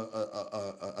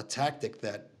a tactic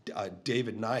that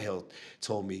David Nihil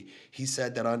told me. He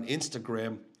said that on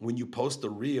Instagram, when you post a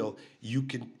reel, you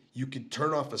can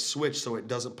turn off a switch so it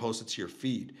doesn't post it to your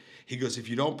feed. He goes, if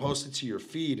you don't post it to your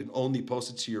feed and only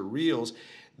post it to your reels,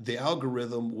 the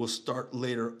algorithm will start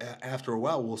later, after a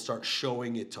while, will start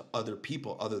showing it to other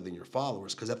people other than your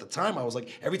followers. Because at the time, I was like,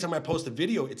 every time I post a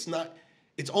video, it's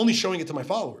only showing it to my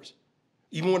followers.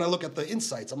 Even when I look at the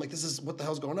insights, I'm like, what the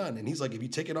hell's going on? And he's like, if you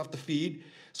take it off the feed.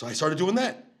 So I started doing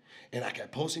that. And I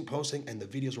kept posting, and the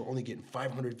videos were only getting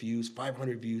 500 views,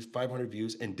 500 views, 500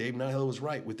 views. And Dave Nihil was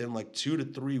right. Within like 2 to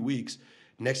 3 weeks,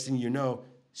 next thing you know,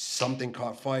 something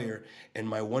caught fire. And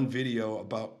my one video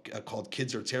about called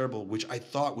Kids Are Terrible, which I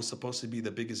thought was supposed to be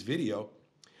the biggest video,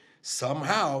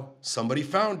 somehow somebody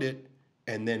found it.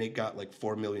 And then it got like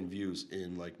 4 million views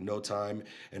in like no time.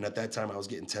 And at that time, I was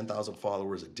getting 10,000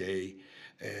 followers a day.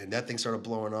 And that thing started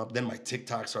blowing up. Then my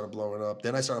TikTok started blowing up.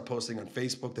 Then I started posting on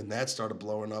Facebook. Then that started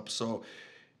blowing up. So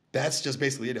that's just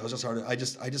basically it. I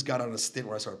just got on a stint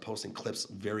where I started posting clips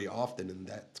very often, and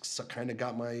that kind of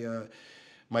got my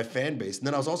fan base. And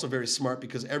then I was also very smart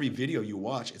because every video you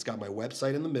watch, it's got my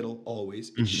website in the middle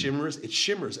always. It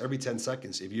shimmers every 10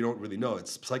 seconds. If you don't really know,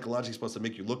 it's psychologically supposed to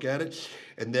make you look at it.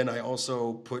 And then I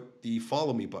also put the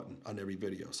follow me button on every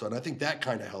video. So, and I think that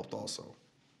kind of helped also.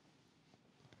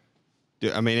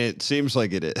 Dude, I mean, it seems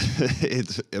like it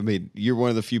is. You're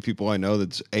one of the few people I know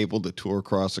that's able to tour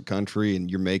across the country, and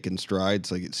you're making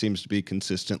strides. Like, it seems to be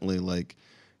consistently like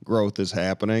growth is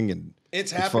happening, and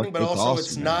it's happening, but also awesome,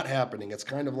 it's man. not happening. It's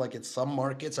kind of like, it's some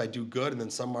markets I do good, and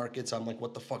then some markets I'm like,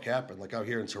 what the fuck happened? Like out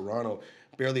here in Toronto,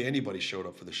 barely anybody showed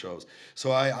up for the shows.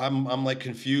 So I'm like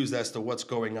confused as to what's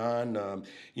going on.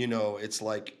 It's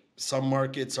like some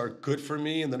markets are good for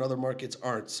me, and then other markets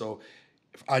aren't. So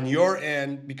on your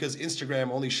end, because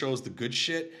Instagram only shows the good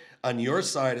shit, on your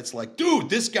side, it's like, dude,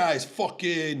 this guy's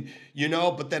fucking,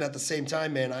 but then at the same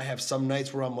time, man, I have some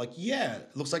nights where I'm like, yeah,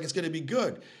 it looks like it's going to be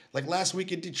good. Like last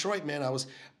week in Detroit, man, I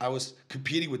was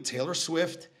competing with Taylor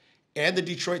Swift and the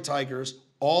Detroit Tigers,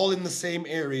 all in the same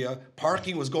area.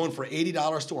 Parking was going for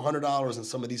 $80 to $100 in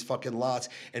some of these fucking lots,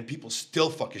 and people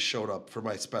still fucking showed up for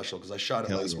my special because I shot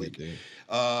it last week.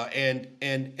 And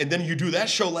then you do that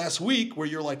show last week where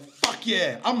you're like, fuck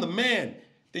yeah, I'm the man.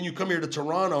 Then you come here to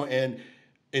Toronto, and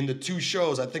in the 2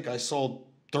 shows, I think I sold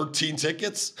 13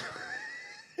 tickets.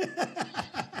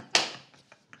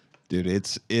 Dude,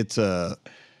 it's a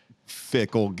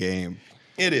fickle game.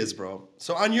 It is, bro.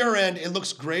 So on your end, it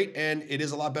looks great, and it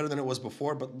is a lot better than it was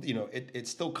before. But it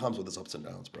still comes with its ups and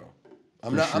downs, bro.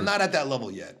 I'm not at that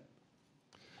level yet.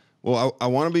 Well, I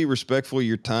want to be respectful of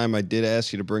your time. I did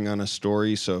ask you to bring on a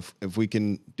story, so if we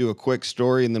can do a quick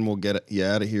story, and then we'll get you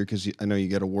out of here because I know you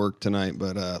got to work tonight.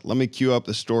 But let me cue up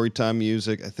the story time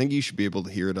music. I think you should be able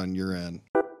to hear it on your end.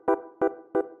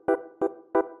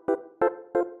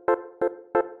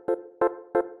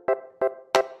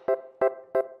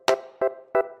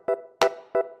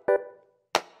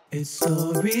 It's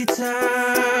story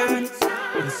time.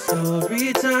 It's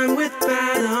story time with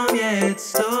Phantom. Yeah, it's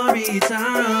story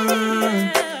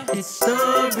time. It's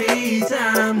story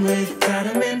time with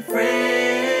Phantom and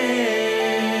friends.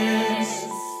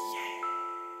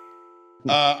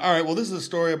 All right. Well, this is a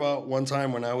story about one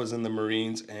time when I was in the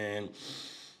Marines and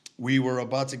we were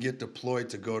about to get deployed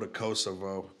to go to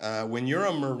Kosovo. When you're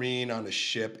a Marine on a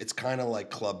ship, it's kind of like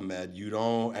Club Med. You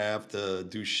don't have to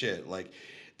do shit. Like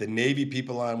the Navy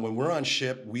people when we're on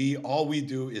ship, all we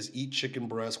do is eat chicken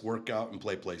breast, work out, and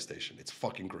play PlayStation. It's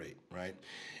fucking great, right?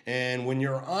 And when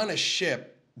you're on a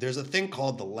ship, there's a thing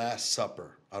called the Last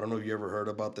Supper. I don't know if you ever heard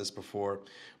about this before.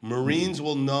 Marines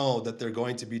will know that they're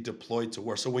going to be deployed to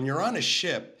war. So when you're on a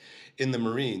ship in the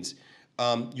Marines,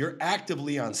 you're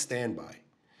actively on standby.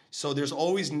 So there's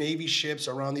always Navy ships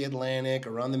around the Atlantic,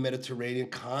 around the Mediterranean,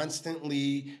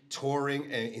 constantly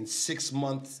touring in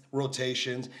 6-month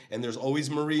rotations. And there's always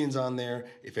Marines on there.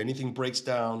 If anything breaks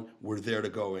down, we're there to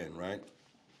go in, right?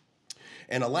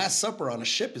 And a Last Supper on a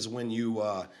ship is when you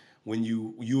when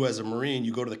you as a Marine,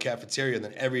 you go to the cafeteria, and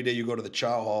then every day you go to the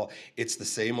chow hall. It's the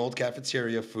same old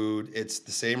cafeteria food. It's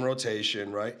the same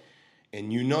rotation, right?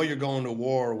 And you know you're going to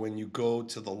war when you go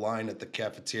to the line at the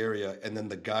cafeteria, and then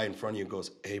the guy in front of you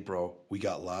goes, "Hey, bro, we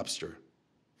got lobster.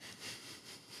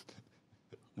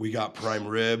 We got prime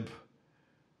rib.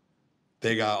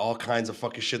 They got all kinds of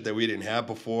fucking shit that we didn't have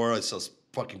before. It's just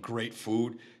fucking great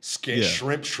food.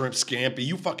 Shrimp scampi.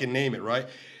 You fucking name it, right?"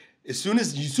 As soon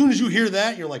as you hear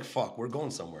that, you're like, "Fuck, we're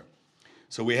going somewhere."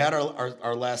 So we had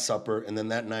our last supper, and then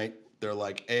that night they're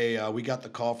like, "Hey, we got the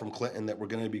call from Clinton that we're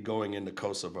going to be going into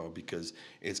Kosovo because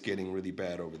it's getting really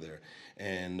bad over there,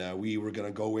 and we were going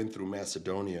to go in through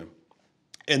Macedonia."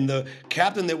 And the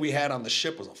captain that we had on the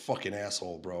ship was a fucking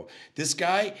asshole, bro. This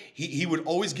guy, he would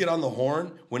always get on the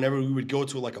horn whenever we would go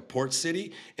to like a port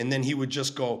city, and then he would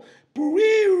just go,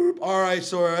 "All right,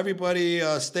 so everybody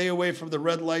stay away from the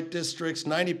red light districts.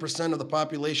 90% of the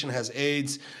population has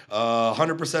AIDS.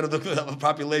 100% of the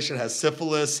population has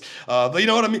syphilis." But you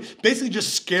know what I mean? Basically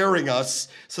just scaring us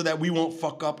so that we won't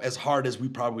fuck up as hard as we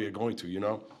probably are going to, you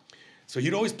know? So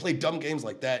he'd always play dumb games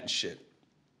like that and shit.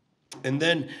 And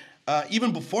then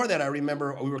even before that, I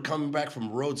remember we were coming back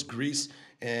from Rhodes, Greece,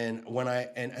 and when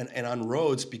and on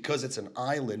Rhodes, because it's an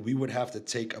island, we would have to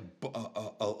take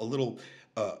a little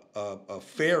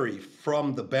ferry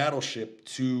from the battleship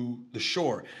to the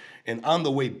shore. And on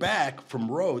the way back from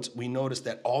Rhodes, we noticed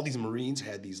that all these Marines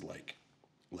had these like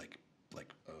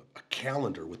a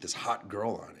calendar with this hot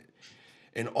girl on it.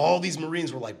 And all these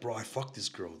Marines were like, "Bro, I fucked this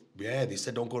girl. Yeah, they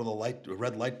said don't go to the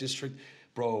red light district.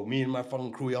 Bro, me and my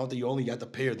fucking crew out there, you only got to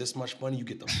pay her this much money. You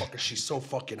get the fucker. She's so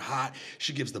fucking hot.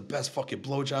 She gives the best fucking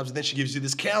blowjobs, and then she gives you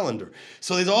this calendar."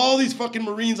 So there's all these fucking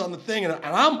Marines on the thing, and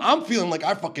I'm feeling like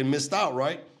I fucking missed out,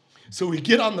 right? So we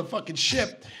get on the fucking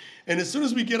ship, and as soon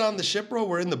as we get on the ship, bro,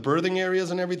 we're in the berthing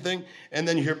areas and everything, and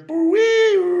then you hear,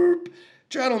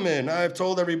 "Gentlemen, I've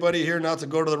told everybody here not to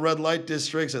go to the red light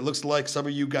districts. It looks like some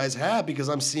of you guys have because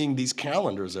I'm seeing these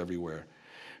calendars everywhere.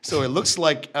 So it looks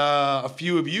like a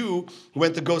few of you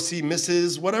went to go see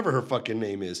Mrs. whatever her fucking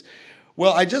name is.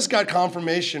 Well, I just got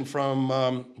confirmation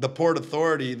from the Port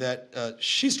Authority that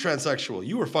she's transsexual.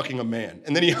 You were fucking a man."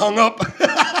 And then he hung up.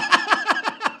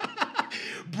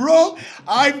 Bro,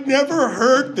 I've never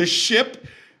heard the ship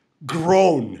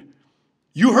groan.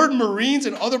 You heard Marines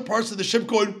in other parts of the ship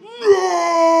going,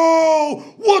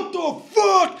 "No! What the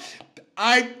fuck?"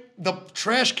 The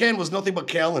trash can was nothing but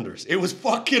calendars. It was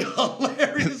fucking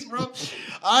hilarious, bro.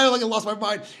 I like lost my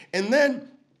mind. And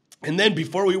then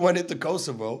before we went into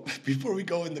Kosovo, before we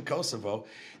go into Kosovo,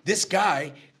 this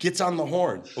guy gets on the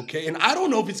horn, okay? And I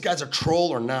don't know if this guy's a troll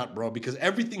or not, bro, because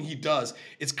everything he does,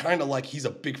 it's kind of like he's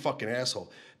a big fucking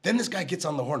asshole. Then this guy gets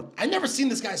on the horn. I never seen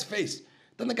this guy's face.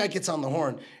 Then the guy gets on the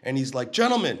horn, and he's like,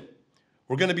 "Gentlemen,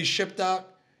 we're going to be shipped out.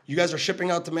 You guys are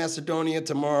shipping out to Macedonia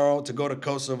tomorrow to go to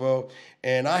Kosovo,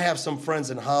 and I have some friends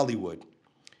in Hollywood.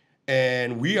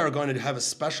 And we are going to have a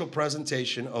special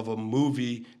presentation of a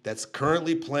movie that's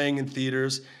currently playing in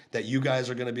theaters that you guys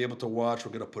are going to be able to watch.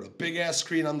 We're going to put a big-ass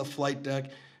screen on the flight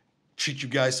deck, treat you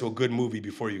guys to a good movie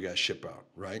before you guys ship out,"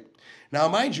 right? Now,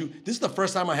 mind you, this is the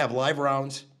first time I have live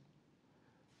rounds.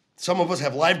 Some of us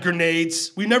have live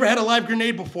grenades. We've never had a live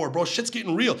grenade before, bro. Shit's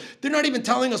getting real. They're not even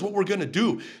telling us what we're gonna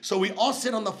do. So we all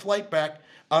sit on the flight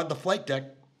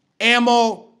deck,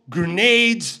 ammo,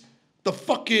 grenades, the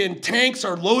fucking tanks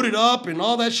are loaded up and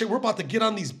all that shit. We're about to get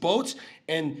on these boats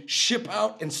and ship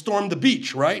out and storm the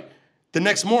beach, right? The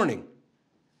next morning.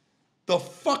 The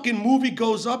fucking movie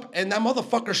goes up and that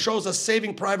motherfucker shows us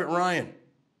Saving Private Ryan.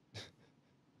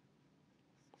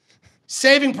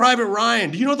 Saving Private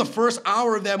Ryan. Do you know the first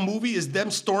hour of that movie is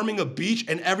them storming a beach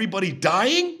and everybody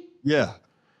dying? Yeah.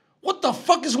 What the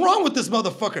fuck is wrong with this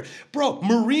motherfucker? Bro,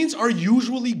 Marines are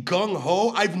usually gung-ho.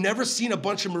 I've never seen a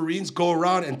bunch of Marines go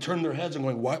around and turn their heads and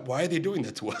going, why are they doing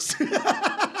that to us?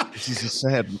 This is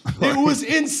sad. It was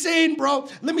insane, bro.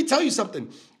 Let me tell you something.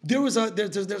 There's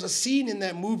a scene in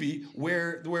that movie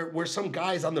where some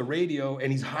guy's on the radio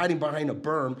and he's hiding behind a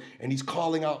berm and he's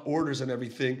calling out orders and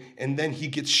everything, and then he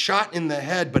gets shot in the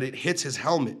head, but it hits his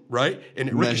helmet, right? And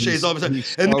it ricochets off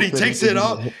his head. And then he takes it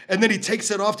off, and then he takes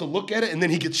it off to look at it, and then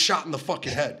he gets shot in the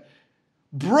fucking head.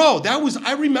 Bro,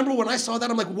 I remember when I saw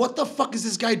that, I'm like, what the fuck is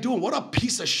this guy doing? What a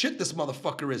piece of shit this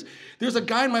motherfucker is. There's a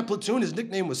guy in my platoon, his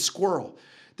nickname was Squirrel.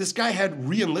 This guy had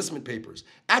re-enlistment papers.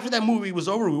 After that movie was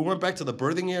over, we went back to the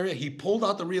berthing area. He pulled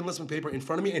out the re-enlistment paper in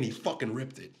front of me and he fucking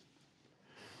ripped it.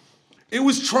 It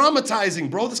was traumatizing,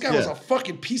 bro. This guy was a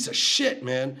fucking piece of shit,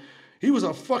 man. He was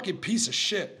a fucking piece of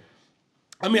shit.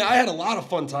 I mean, I had a lot of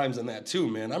fun times in that too,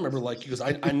 man. I remember because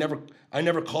I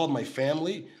never called my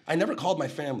family. I never called my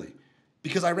family.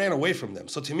 because I ran away from them.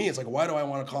 So to me, it's like, why do I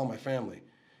want to call my family?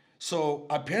 So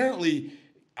apparently,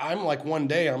 I'm like, one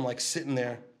day, I'm like sitting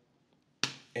there,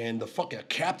 and the fucking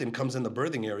captain comes in the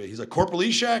berthing area. He's like, Corporal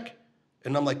Eshaq?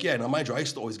 And I'm like, yeah. Now, mind you, I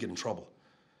used to always get in trouble.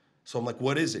 So I'm like,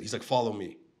 what is it? He's like, follow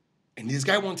me. And this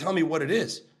guy won't tell me what it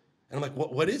is. And I'm like,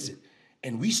 what is it?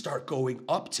 And we start going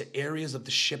up to areas of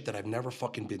the ship that I've never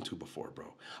fucking been to before,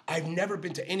 bro. I've never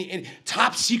been to any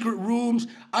top secret rooms.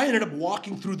 I ended up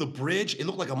walking through the bridge. It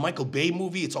looked like a Michael Bay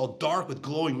movie. It's all dark with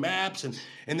glowing maps. And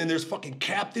then there's fucking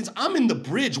captains. I'm in the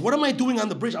bridge. What am I doing on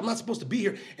the bridge? I'm not supposed to be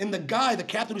here. And the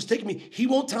captain who's taking me, he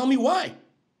won't tell me why.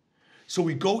 So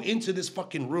we go into this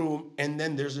fucking room, and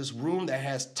then there's this room that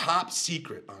has top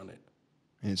secret on it.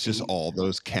 And it's just all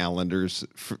those calendars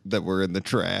that were in the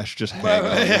trash just hanging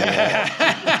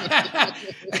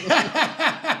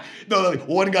on. No,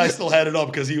 one guy still had it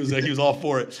up because he was all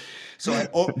for it.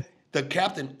 So the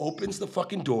captain opens the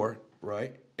fucking door,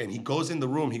 right? And he goes in the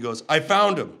room. He goes, I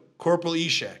found him, Corporal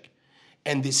Eshaq.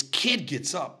 And this kid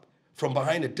gets up from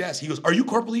behind a desk. He goes, are you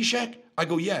Corporal Eshaq? I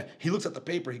go, yeah. He looks at the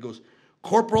paper. He goes,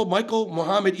 Corporal Michael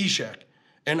Muhammad Eshaq.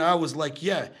 And I was like,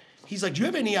 yeah. He's like, do you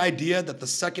have any idea that the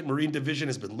 2nd Marine Division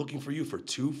has been looking for you for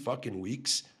 2 fucking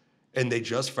weeks and they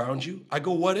just found you? I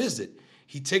go, what is it?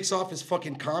 He takes off his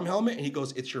fucking comm helmet and he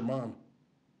goes, it's your mom.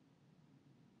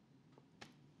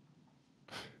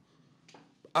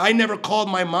 I never called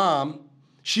my mom.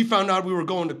 She found out we were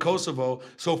going to Kosovo.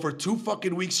 So for 2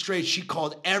 fucking weeks straight, she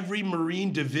called every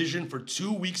Marine division for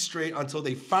 2 weeks straight until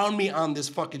they found me on this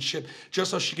fucking ship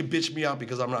just so she could bitch me out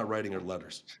because I'm not writing her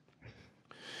letters.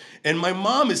 And my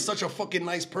mom is such a fucking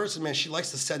nice person, man. She likes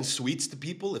to send sweets to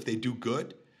people if they do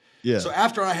good. Yeah. So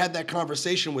after I had that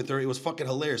conversation with her, it was fucking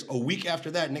hilarious. A week after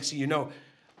that, next thing you know,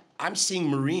 I'm seeing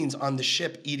Marines on the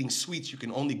ship eating sweets you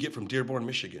can only get from Dearborn,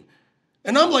 Michigan.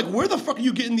 And I'm like, where the fuck are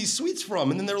you getting these sweets from?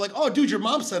 And then they're like, oh, dude, your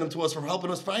mom sent them to us for helping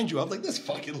us find you. I'm like, this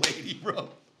fucking lady, bro.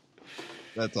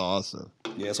 That's awesome.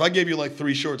 Yeah, so I gave you like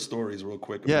 3 short stories real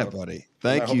quick. Yeah, buddy.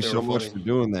 Thank you so much for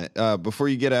doing that. Before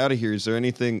you get out of here, is there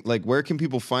anything, like, where can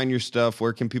people find your stuff?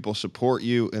 Where can people support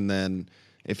you? And then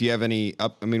if you have any,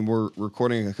 we're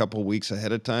recording a couple weeks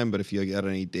ahead of time, but if you got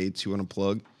any dates you want to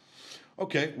plug?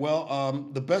 Okay, well,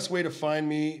 the best way to find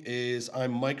me is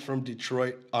I'm Mike from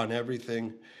Detroit on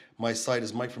everything. My site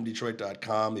is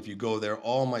mikefromdetroit.com. If you go there,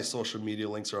 all my social media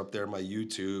links are up there, my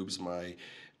YouTubes, my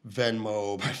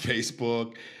Venmo, my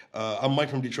Facebook. I'm Mike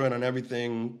from Detroit on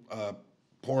everything,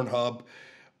 Pornhub,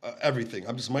 everything.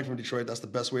 I'm just Mike from Detroit. That's the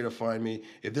best way to find me.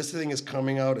 If this thing is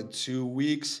coming out in 2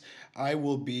 weeks, I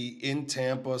will be in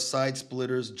Tampa, Side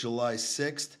Splitters, July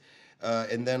 6th.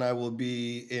 And then I will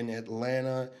be in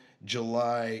Atlanta,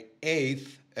 July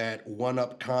 8th at One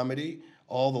Up Comedy.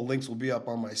 All the links will be up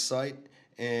on my site.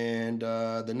 And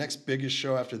the next biggest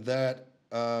show after that,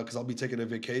 because I'll be taking a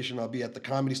vacation. I'll be at the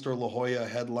Comedy Store La Jolla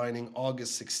headlining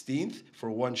August 16th for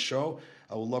one show.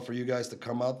 I would love for you guys to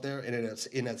come out there. And it's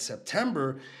in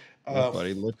September.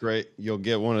 Buddy, look great. You'll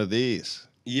get one of these.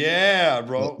 Yeah,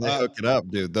 bro. They hook it up,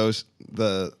 dude.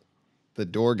 The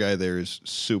door guy there is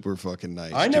super fucking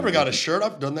nice. I never got a shirt.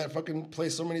 I've done that fucking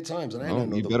place so many times. And I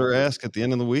didn't know you better ask at the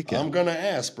end of the weekend. I'm going to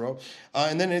ask, bro.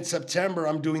 And then in September,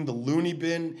 I'm doing the Looney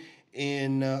Bin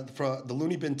for the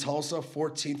Looney Bin Tulsa,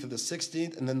 14th to the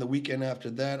 16th, and then the weekend after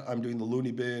that, I'm doing the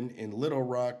Looney Bin in Little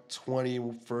Rock,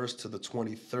 21st to the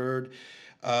 23rd.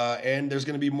 And there's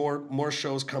going to be more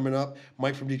shows coming up.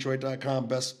 MikeFromDetroit.com,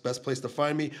 best place to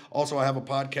find me. Also, I have a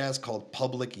podcast called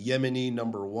Public Yemeni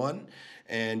 #1,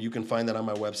 and you can find that on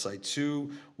my website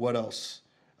too. What else?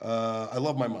 I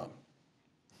love my mom.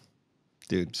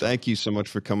 Dude, thank you so much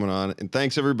for coming on. And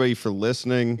thanks, everybody, for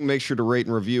listening. Make sure to rate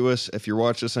and review us. If you're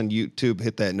watching us on YouTube,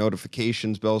 hit that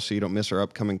notifications bell so you don't miss our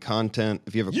upcoming content.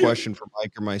 If you have a question for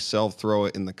Mike or myself, throw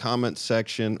it in the comments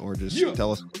section or just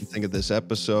tell us what you think of this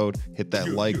episode. Hit that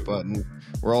like button.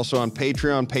 We're also on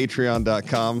Patreon,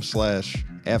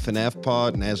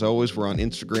 patreon.com/FNFpod. And as always, we're on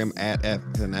Instagram at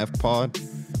FNFpod.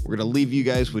 We're going to leave you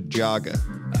guys with Jaga.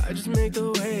 I just make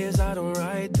the waves, I don't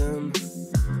write them.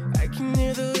 I can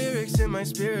hear the lyrics in my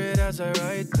spirit as I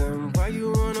write them. Why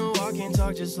you wanna walk and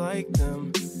talk just like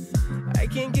them? I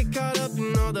can't get caught up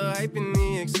in all the hype and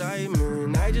the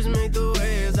excitement. I just make the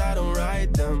waves, I don't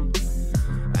write them.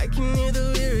 I can hear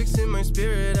the lyrics in my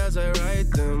spirit as I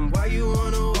write them. Why you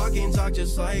wanna walk and talk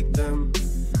just like them?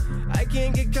 I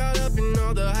can't get caught up in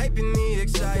all the hype and the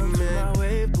excitement. Welcome to my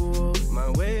wave pool, my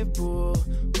wave pool.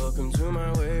 Welcome to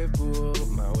my wave pool,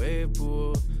 my wave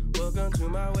pool. Welcome to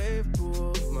my wave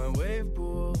pool, my wave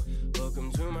pool.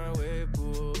 Welcome to my wave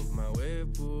pool, my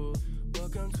wave pool.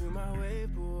 Welcome to my wave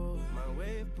pool, my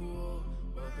wave pool.